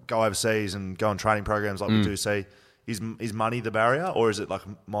go overseas and go on training programs like we do see. Is money the barrier, or is it like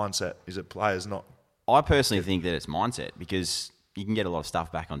mindset? Is it players not? I personally think that it's mindset, because you can get a lot of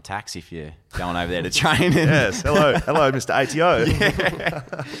stuff back on tax if you're going over there to train. Yes. Hello, Mr. ATO.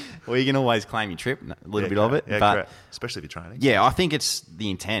 Yeah. Well, you can always claim your trip, a little bit of it. Yeah, but correct. Especially if you're training. Yeah, I think it's the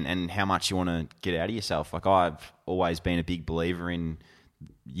intent and how much you want to get out of yourself. Like, I've always been a big believer in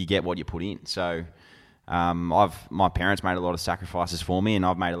you get what you put in. So my parents made a lot of sacrifices for me, and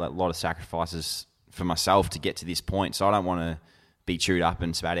I've made a lot of sacrifices for myself to get to this point. So I don't want to be chewed up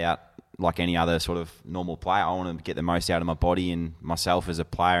and spat out like any other sort of normal player. I want to get the most out of my body and myself as a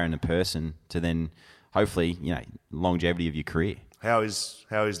player and a person to then hopefully, longevity of your career. How is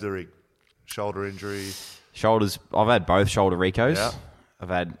the rig? Shoulder injury? Shoulders. I've had both shoulder recos. Yeah. I've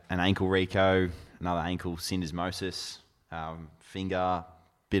had an ankle reco, another ankle syndesmosis, finger,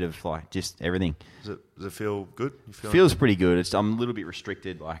 bit of just everything. Does it feel good? Feels pretty good. I'm a little bit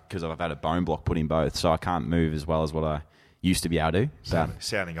restricted, because I've had a bone block put in both, so I can't move as well as what I used to be able to.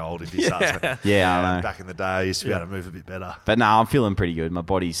 Sounding old if you start. Yeah, I know. Back in the day, I used to be able to move a bit better. But no, I'm feeling pretty good. My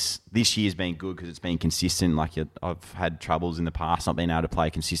body's... This year's been good because it's been consistent. I've had troubles in the past not being able to play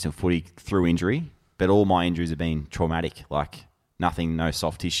consistent footy through injury, but all my injuries have been traumatic. Nothing, no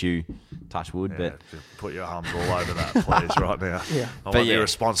soft tissue, touch wood. Yeah, but put your arms all over that, please, right now. Yeah. I won't be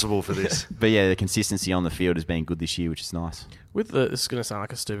responsible for this. But yeah, the consistency on the field has been good this year, which is nice. This is going to sound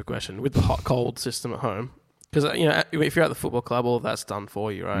like a stupid question. With the hot-cold system at home, because if you're at the football club, all of that's done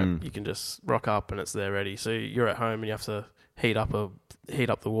for you, right? You can just rock up and it's there ready. So you're at home and you have to heat up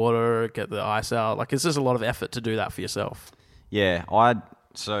the water, get the ice out. It's just a lot of effort to do that for yourself. Yeah,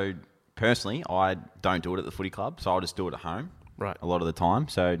 so personally, I don't do it at the footy club, so I'll just do it at home. Right. A lot of the time.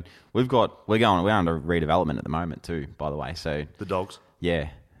 So we're under redevelopment at the moment too, by the way. So The dogs. yeah.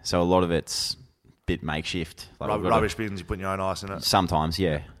 So a lot of it's a bit makeshift. Rubbish bins, you put your own ice in it. Sometimes,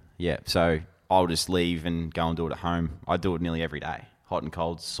 yeah. Yeah. So I'll just leave and go and do it at home. I do it nearly every day. Hot and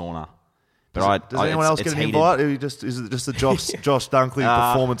cold, sauna. But Does anyone else get an invite? Is it just the Josh Dunkley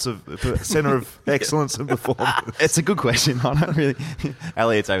performance of centre of excellence and performance? It's a good question. I don't really.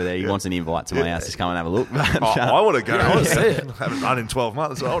 Elliot's over there. He wants an invite to my house to come and have a look. I want to go. I want to see it. I haven't run in 12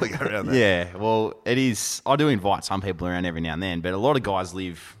 months, so I want to go around there. Yeah, well, it is. I do invite some people around every now and then, but a lot of guys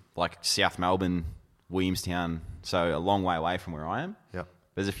live like South Melbourne, Williamstown, so a long way away from where I am. Yeah.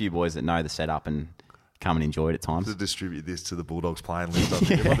 There's a few boys that know the setup and come and enjoy it at times. To distribute this to the Bulldogs playing list, I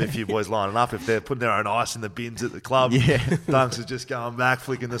think there might be a few boys lining up if they're putting their own ice in the bins at the club. Yeah. Dunks are just going back,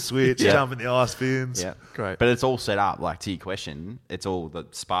 flicking the switch, jumping the ice bins. Yeah, Great. But it's all set up. Like to your question, it's all the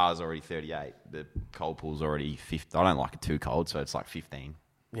spa's already 38. The cold pool's already 50. I don't like it too cold, so it's like 15.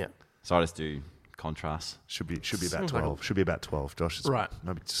 Yeah. So I just do contrast. Should be about 12. Should be about 12, Josh. It's Right.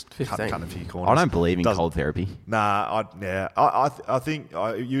 Maybe just 15. cutting a few corners. I don't believe in cold therapy. Nah, I think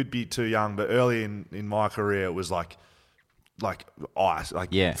you'd be too young, but early in my career, it was like ice,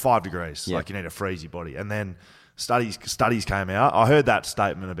 5 degrees. Yeah. Like you need to freeze your body. And then studies came out. I heard that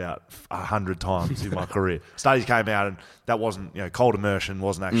statement about 100 times in my career. Studies came out, and that wasn't, cold immersion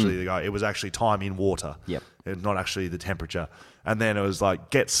wasn't actually the guy. It was actually time in water. Yep. And not actually the temperature. And then it was like,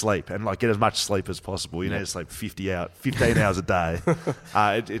 get sleep and get as much sleep as possible. You need to sleep 15 hours a day.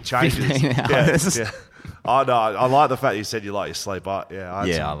 It changes. 15 hours. Yeah. I know. I like the fact you said you like your sleep. I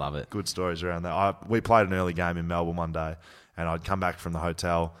had some I love it. Good stories around that. We played an early game in Melbourne one day, and I'd come back from the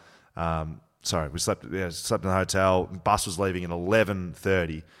hotel. We slept in the hotel. The bus was leaving at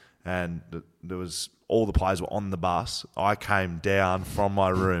 11:30, and there was all the players were on the bus. I came down from my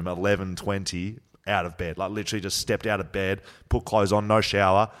room 11:20. Out of bed, literally just stepped out of bed, put clothes on, no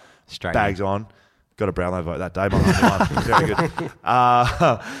shower, Straight bags on. Got a Brownlow vote that day. Very good.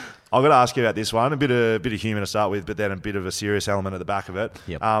 I've got to ask you about this one. A bit of humour to start with, but then a bit of a serious element at the back of it.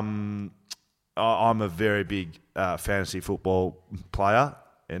 Yep. I'm a very big fantasy football player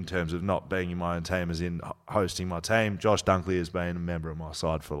in terms of not being in my own team, as in hosting my team. Josh Dunkley has been a member of my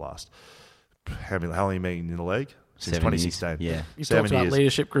side for the last how long have you been in the league? Since 2016. Yeah. You talked about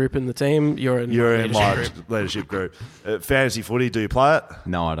leadership group in the team. You're in my leadership group. Fantasy footy, do you play it?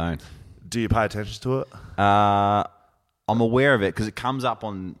 No, I don't. Do you pay attention to it? I'm aware of it because it comes up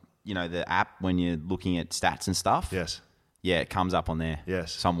on the app when you're looking at stats and stuff. Yes. Yeah, it comes up on there.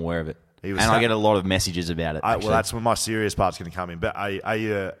 Yes. So I'm aware of it. I get a lot of messages about it. Well, that's when my serious part's going to come in. But are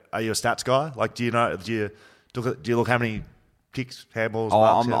you a stats guy? Do you look how many kicks, handballs?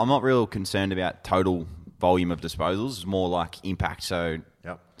 I'm not real concerned about total volume of disposals. It's more like impact, so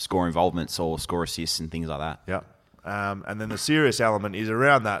score involvements or score assists and things like that. Yeah. And then the serious element is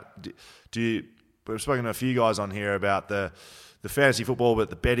around that. We've spoken to a few guys on here about the fantasy football,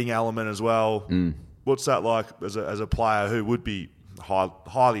 but the betting element as well. What's that like as a player who would be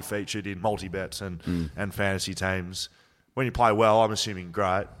highly featured in multi-bets and fantasy teams? When you play well, I'm assuming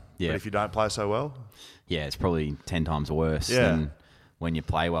great. Yeah. But if you don't play so well? Yeah, it's probably 10 times worse than when you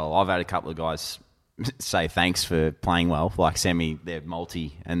play well. I've had a couple of guys say thanks for playing well, send me their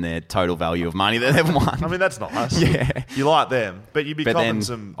multi and their total value of money that they've won. I mean, that's nice. Yeah. You like them, but you'd be copping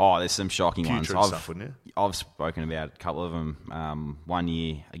some... Oh, there's some shocking ones. Stuff, wouldn't you? I've spoken about a couple of them. One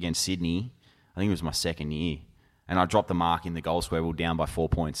year against Sydney, I think it was my second year, and I dropped the mark in the goal square. We were down by 4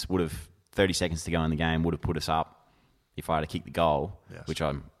 points. Would have 30 seconds to go in the game, would have put us up if I had kicked the goal, which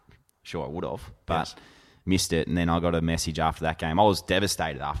I'm sure I would have, but missed it. And then I got a message after that game. I was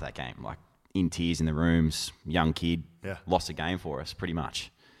devastated after that game, in tears in the rooms, young kid, lost a game for us pretty much.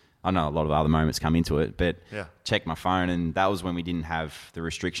 I know a lot of other moments come into it, but checked my phone, and that was when we didn't have the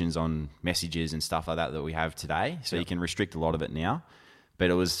restrictions on messages and stuff like that we have today. So you can restrict a lot of it now. But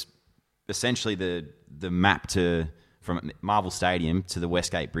it was essentially the map from Marvel Stadium to the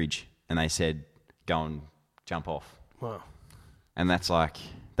Westgate Bridge, and they said, go and jump off. Wow. And that's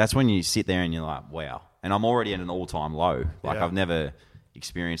when you sit there and you're like, wow. And I'm already at an all-time low. I've never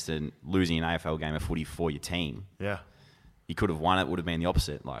experienced losing an AFL game of footy for your team. Yeah. You could have won it, would have been the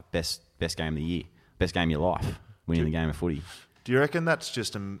opposite. Best game of the year, best game of your life, winning the game of footy. Do you reckon that's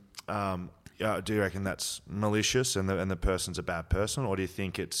just do you reckon that's malicious and the person's a bad person, or do you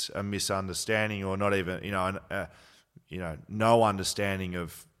think it's a misunderstanding, or not even no understanding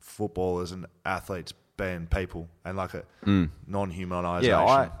of footballers and athletes being people and non-humanisation?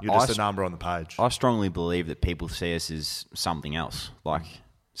 Yeah, you're just a number on the page. I strongly believe that people see us as something else,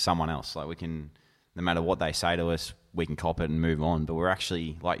 someone else. We can, no matter what they say to us, we can cop it and move on. But we're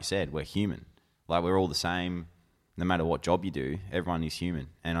actually, like you said, we're human. Like, we're all the same. No matter what job you do, everyone is human.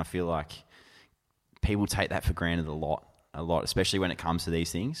 And I feel like people take that for granted a lot, especially when it comes to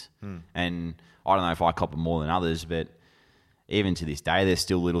these things. And I don't know if I cop it more than others, but even to this day, there's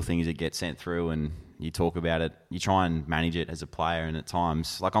still little things that get sent through, and you talk about it. You try and manage it as a player, and at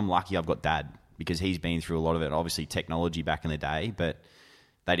times, like, I'm lucky I've got Dad because he's been through a lot of it. Obviously, technology back in the day, but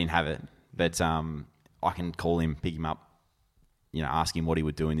they didn't have it. But I can call him, pick him up, ask him what he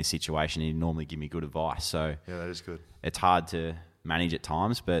would do in this situation. He'd normally give me good advice. So yeah, that is good. It's hard to manage at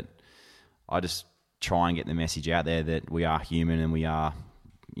times, but I just try and get the message out there that we are human and we are,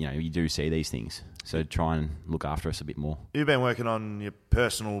 you do see these things. So try and look after us a bit more. You've been working on your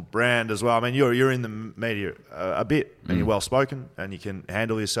personal brand as well. I mean, you're in the media a bit, and you're well spoken, and you can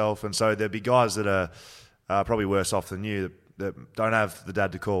handle yourself. And so there'd be guys that are probably worse off than you that don't have the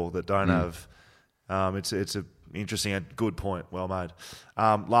dad to call, that don't have. It's a interesting and good point. Well made.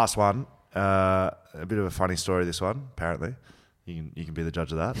 Last one. A bit of a funny story. This one, apparently, you can be the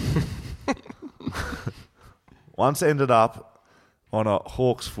judge of that. Once ended up on a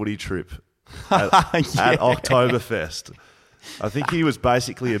Hawks footy trip at Oktoberfest. I think he was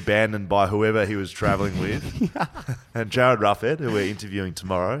basically abandoned by whoever he was travelling with. And Jared Ruffhead, who we're interviewing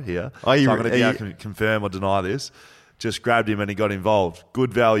tomorrow here, so I'm going to be able to confirm or deny this, just grabbed him and he got involved.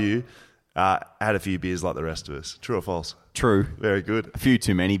 Good value. Had a few beers like the rest of us. True or false? True. Very good. A few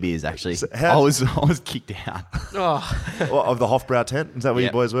too many beers, actually. So I was kicked out. Of the Hofbrau tent? Is that where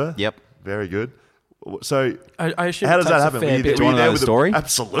you boys were? Yep. Very good. So I assume how does that happen? Do you want to know the story?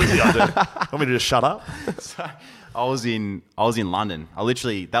 Absolutely, I do. Want me to just shut up? So I was in London.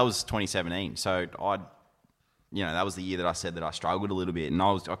 That was 2017. So that was the year that I said that I struggled a little bit, and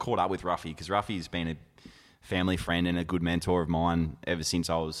I caught up with Ruffy because Ruffy's been a family friend and a good mentor of mine ever since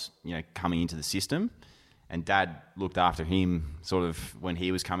I was, coming into the system. And Dad looked after him sort of when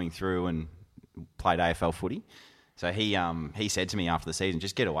he was coming through and played AFL footy. So he said to me after the season,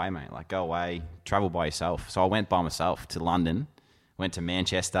 just get away, mate. Like, go away, travel by yourself. So I went by myself to London, went to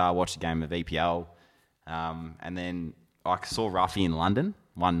Manchester, watched a game of EPL. And then I saw Ruffy in London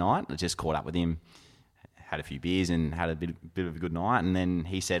one night. I just caught up with him, had a few beers and had a bit of a good night. And then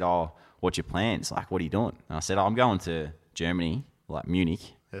he said, oh, what's your plans? Like, what are you doing? And I said, I'm going to Germany, like Munich.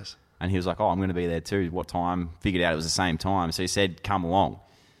 Yes. And he was like, oh, I'm going to be there too. What time? Figured out it was the same time. So he said, come along.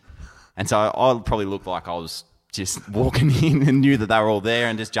 And so I probably looked like I was just walking in and knew that they were all there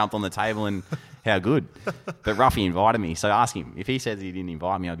and just jumped on the table and how good. But Ruffy invited me. So ask him. If he says he didn't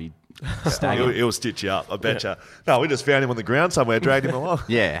invite me, I'd be staggered. He'll stitch you up, I bet you. No, we just found him on the ground somewhere, dragged him along.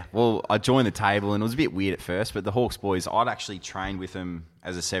 Yeah. Well, I joined the table and it was a bit weird at first, but the Hawks boys, I'd actually trained with them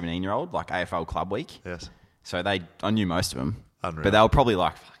as a 17-year-old, like AFL Club Week. Yes. So I knew most of them. Unreal. But they were probably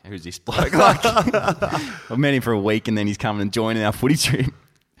like, who's this bloke? Like, I've met him for a week and then he's coming and joining our footy trip.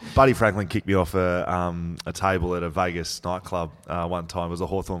 Buddy Franklin kicked me off a table at a Vegas nightclub one time. It was a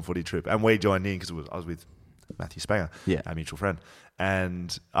Hawthorn footy trip. And we joined in because I was with Matthew Spanger, our mutual friend.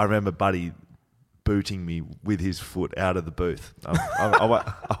 And I remember Buddy booting me with his foot out of the booth. I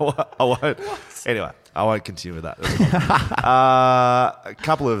won't. Anyway, I won't continue with that. A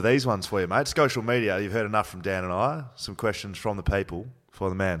couple of these ones for you, mate. Social media. You've heard enough from Dan and I. Some questions from the people for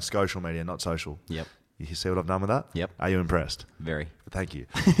the man. Social media, not social. Yep. You see what I've done with that? Yep. Are you impressed? Very. Thank you.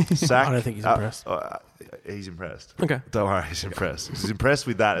 Sack, I don't think he's impressed. He's impressed. Okay. Don't worry, he's impressed. He's impressed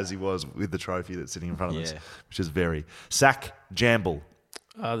with that as he was with the trophy that's sitting in front of us, which is very. Sack Jamble.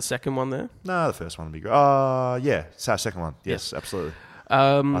 The second one there? No, the first one would be great. Yeah, second one. Yes, absolutely.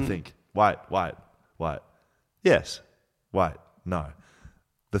 I think. Wait. Yes. Wait. No.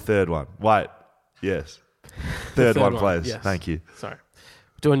 The third one. Wait. Yes. Third one, please. Yes. Thank you. Sorry.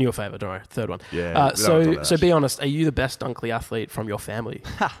 Doing you a favour, don't worry. Third one. Yeah. So be honest. Are you the best Dunkley athlete from your family?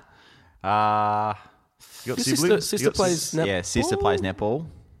 You got siblings? Sister plays netball. Yeah, sister plays netball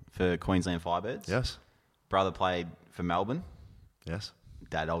for Queensland Firebirds. Yes. Brother played for Melbourne. Yes.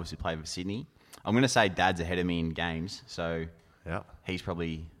 Dad obviously played for Sydney. I'm going to say Dad's ahead of me in games, so he's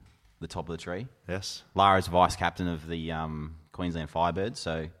probably the top of the tree. Yes. Lara's vice captain of the Queensland Firebirds,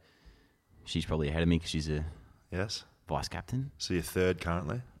 so she's probably ahead of me because she's a vice captain. So you're third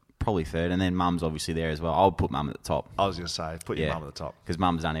currently? Probably third, and then Mum's obviously there as well. I'll put Mum at the top. I was going to say, put your mum at the top. Because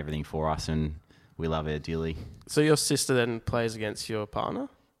Mum's done everything for us, and we love her dearly. So your sister then plays against your partner?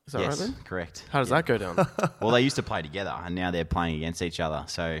 Is that right then? Correct. How does that go down? Well, they used to play together, and now they're playing against each other.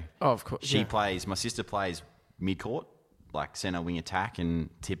 So of course, my sister plays mid-court, like centre wing attack, and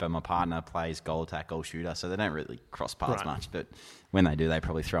Tipper, my partner, plays goal attack, goal shooter. So they don't really cross paths much, but when they do, they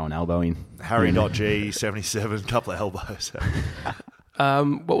probably throw an elbow in. Harry.G, 77, couple of elbows.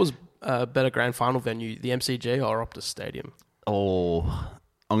 What was better grand final venue, the MCG or Optus Stadium? Oh,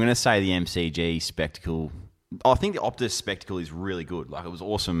 I'm going to say the MCG spectacle. I think the Optus spectacle is really good. Like, it was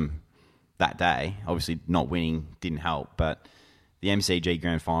awesome that day. Obviously, not winning didn't help, but the MCG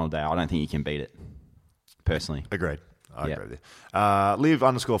grand final day, I don't think you can beat it, personally. Agreed. I agree with you.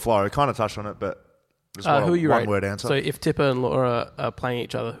 Liv_Flora, kind of touched on it, but just who are you one word answer. So if Tipper and Laura are playing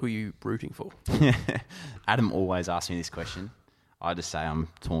each other, who are you rooting for? Adam always asks me this question. I just say I'm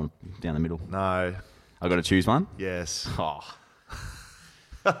torn down the middle. No. I got to choose one? Yes. Oh.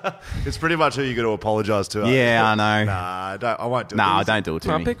 It's pretty much who you got to apologise to. Yeah, I know. Nah, I won't do it. Nah, don't do it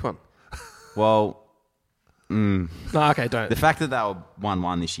to me. Pick one. Well, no, okay, don't. The fact that they were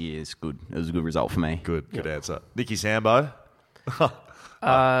 1-1 this year is good. It was a good result for me. Good answer. Nicky Sambo.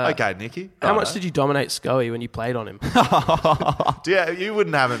 Okay, Nicky. How much did you dominate Scully when you played on him? You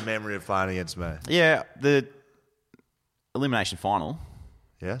wouldn't have a memory of playing against me. Yeah, the elimination final.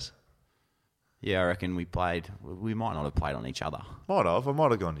 Yes. Yeah, I reckon we might not have played on each other. Might have. I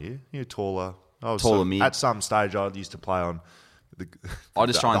might have gone to you. You're taller. I was Taller mid. At some stage, I used to play on I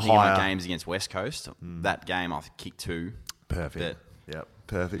just try and think of my games against West Coast. That game, I kicked 2. Perfect. Yep,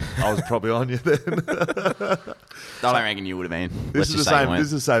 perfect. I was probably on you then. I don't reckon you would have been. This is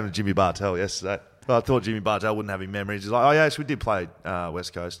the same as Jimmy Bartell yesterday. I thought Jimmy Bartell wouldn't have any memories. He's like, oh, yes, we did play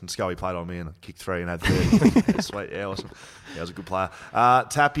West Coast, and Scully played on me, and I kicked 3 and had 30. Sweet, yeah, awesome. Yeah, I was a good player.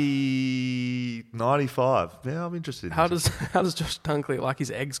 Tappy 95. Yeah, I'm interested in How does Josh Dunkley like his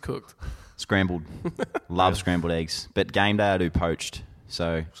eggs cooked? Scrambled. Love scrambled eggs. But game day I do poached.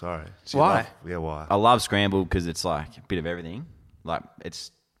 So Sorry. Why? Why? I love scrambled because it's like a bit of everything. Like, it's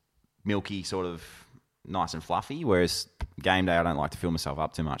milky, sort of nice and fluffy, whereas game day I don't like to fill myself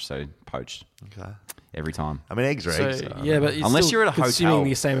up too much, so poached. Okay. Every time. I mean, eggs are eggs. Yeah, but you're Unless still you're at a consuming hotel.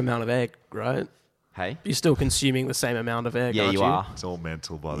 the same amount of egg, right? Hey? You're still consuming the same amount of egg, Yeah, aren't you are. It's all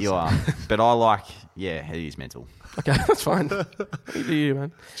mental by the You sound. are. But I like, yeah, it is mental. Okay, that's fine. You do you,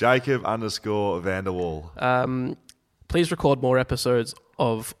 man. Jacob_Vanderwall. Please record more episodes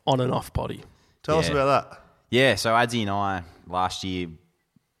of On and Off Potty. Tell us about that. Yeah, so Adzi and I, last year,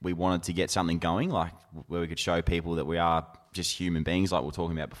 we wanted to get something going, like where we could show people that we are just human beings, like we were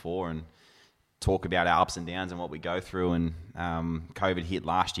talking about before, and talk about our ups and downs and what we go through. And COVID hit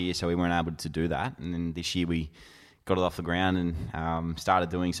last year, so we weren't able to do that. And then this year we got it off the ground and started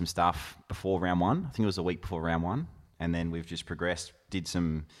doing some stuff before round 1. I think it was a week before round 1. And then we've just progressed, did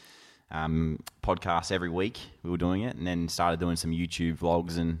some podcasts every week. We were doing it, and then started doing some YouTube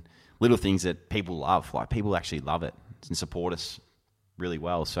vlogs and little things that people love. Like, people actually love it and support us really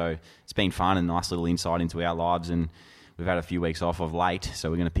well. So it's been fun and nice little insight into our lives, and we've had a few weeks off of late, so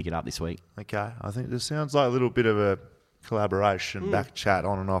we're going to pick it up this week. Okay. I think this sounds like a little bit of a collaboration, back chat,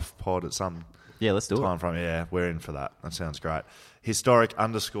 on and off pod at some Yeah, let's do time it. frame. Yeah, we're in for that. That sounds great.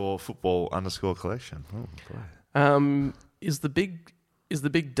 Historic_football_collection. Oh, great. Is the big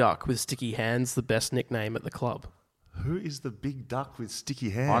duck with sticky hands the best nickname at the club? Who is the big duck with sticky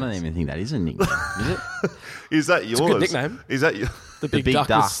hands? I don't even think that is a nickname, is it? Is that yours? a good nickname. Is that your... The big big duck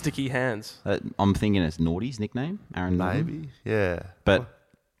duck. with sticky hands. I'm thinking it's Naughty's nickname, Aaron Naughty. Maybe, yeah. But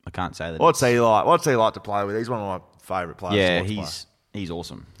I can't say that. What's he like? What's he like to play with? He's one of my favourite players. Yeah, to watch he's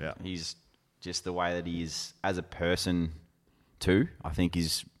awesome. Yeah. He's just the way that he is as a person too, I think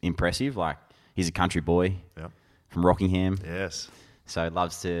is impressive. Like, he's a country boy play. from Rockingham. Yes. So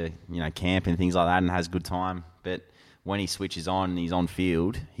loves to, camp and things like that and has a good time. But when he switches on and he's on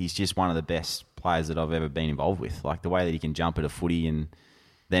field, he's just one of the best players that I've ever been involved with. Like, the way that he can jump at a footy and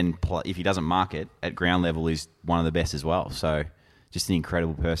then play, if he doesn't mark it at ground level, is one of the best as well. So just an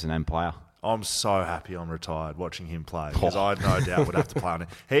incredible person and player. I'm so happy I'm retired watching him play, because I no doubt would have to play on it.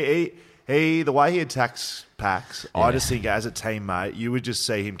 He the way he attacks packs, I just think as a teammate, you would just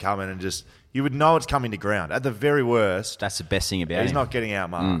see him come in and you would know it's coming to ground. At the very worst, That's the best thing about he's him. not getting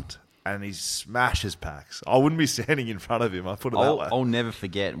outmarked. And he smashes packs. I wouldn't be standing in front of him, I put it that way. I'll never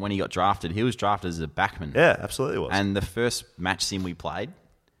forget when he got drafted. He was drafted as a backman. Yeah, absolutely was. And the first match sim we played,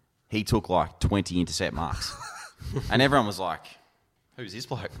 he took like 20 intercept marks. And everyone was like, who's this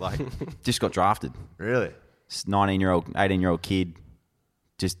bloke? Like, just got drafted. Really? 19-year-old, 18-year-old kid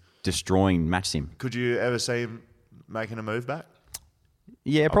just destroying match sim. Could you ever see him making a move back?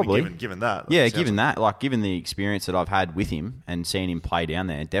 Yeah, I mean, probably. given that. Yeah, sounds given like- that, like given the experience that I've had with him and seeing him play down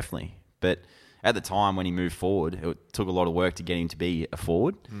there, definitely. But at the time when he moved forward, it took a lot of work to get him to be a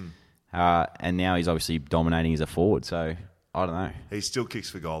forward. And now he's obviously dominating as a forward. So I don't know. He still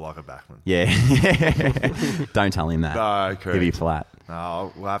kicks for goal like a backman. Yeah. Don't tell him that. No, correct. He'll be flat.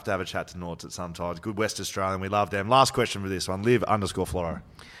 No, we'll have to have a chat to Norts at some time. Good West Australian. We love them. Last question for this one. Liv_Flora.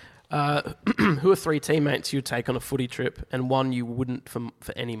 Who are 3 teammates you'd take on a footy trip and one you wouldn't for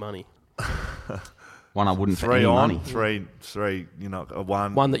any money? One I wouldn't for any money. Three,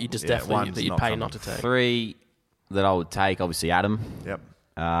 one. One that you just definitely, that you'd pay not to take. 3 that I would take, obviously Adam. Yep.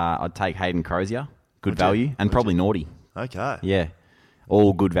 I'd take Hayden Crozier, good value, and probably Naughty. Okay. Yeah.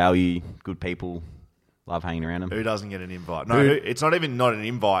 All good value, good people. Love hanging around them. Who doesn't get an invite? No, it's not even not an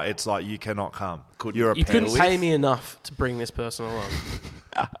invite. It's like you cannot come. You couldn't pay me enough to bring this person along.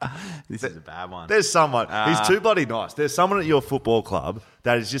 This is a bad one. There's someone. He's too bloody nice. There's someone at your football club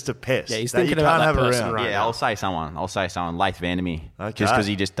that is just a pest. Yeah, he's that thinking you about can't that have person around. right Yeah, now. I'll say someone. Leith Vandermeer. Okay. Just because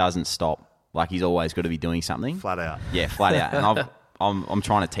he just doesn't stop. Like he's always got to be doing something. Flat out. Yeah, flat out. And I'm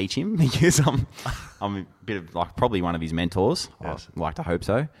trying to teach him because I'm a bit of like probably one of his mentors. Yes. I like to hope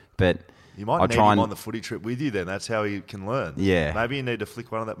so. But you might need him on the footy trip with you then. That's how he can learn. Yeah. Maybe you need to flick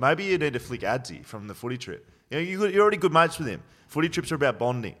one of that. Maybe you need to flick Adzi from the footy trip. You're already good mates with him. Footy trips are about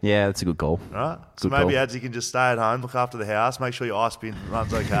bonding. Yeah, that's a good goal. Right? So maybe Adzi can just stay at home, look after the house, make sure your ice bin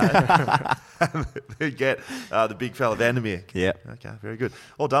runs okay. And then get the big fella Vandermeer. Yeah. Okay, very good.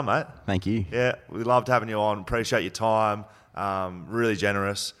 All done, mate. Thank you. Yeah, we loved having you on. Appreciate your time. Really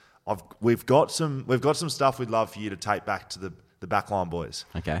generous. We've got some stuff we'd love for you to take back to the backline boys.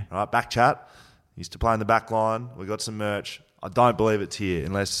 Okay. All right, back chat. Used to play in the backline. We got some merch. I don't believe it's here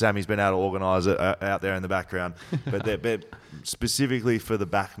unless Sammy's been able to organise it out there in the background. But they're specifically for the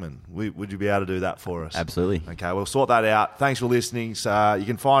backmen. Would you be able to do that for us? Absolutely. Okay, we'll sort that out. Thanks for listening. So, you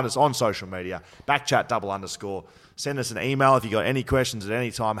can find us on social media, backchat_. Send us an email if you've got any questions at any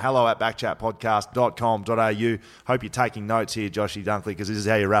time. hello@backchatpodcast.com.au. Hope you're taking notes here, Joshy Dunkley, because this is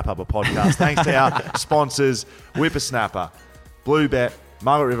how you wrap up a podcast. Thanks to our sponsors, Whippersnapper, Bluebet,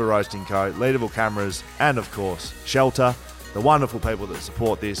 Margaret River Roasting Co., Leaderville Cameras, and of course, Shelter. The wonderful people that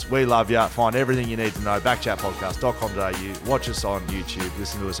support this. We love you. Find everything you need to know, backchatpodcast.com.au. Watch us on YouTube.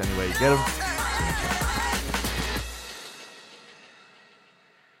 Listen to us anywhere you get them.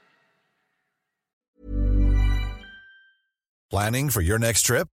 Planning for your next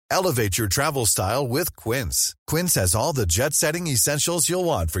trip? Elevate your travel style with Quince. Quince has all the jet-setting essentials you'll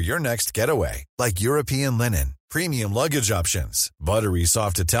want for your next getaway, like European linen, premium luggage options, buttery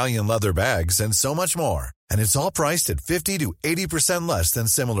soft Italian leather bags, and so much more. And it's all priced at 50 to 80% less than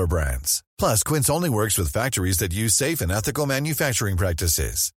similar brands. Plus, Quince only works with factories that use safe and ethical manufacturing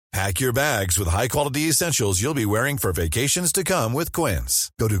practices. Pack your bags with high-quality essentials you'll be wearing for vacations to come with Quince.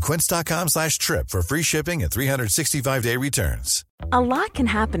 Go to quince.com/trip for free shipping and 365-day returns. A lot can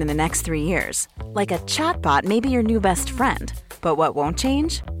happen in the next 3 years. Like a chatbot may be your new best friend. But what won't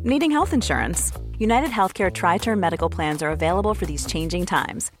change? Needing health insurance. United Healthcare Tri-Term Medical Plans are available for these changing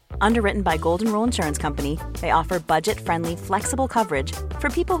times. Underwritten by Golden Rule Insurance Company, they offer budget-friendly, flexible coverage for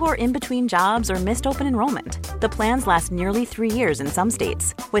people who are in between jobs or missed open enrollment. The plans last nearly 3 years in some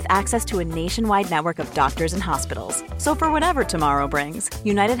states, with access to a nationwide network of doctors and hospitals. So for whatever tomorrow brings,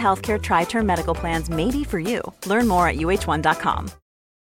 United Healthcare Tri-Term Medical Plans may be for you. Learn more at uh1.com.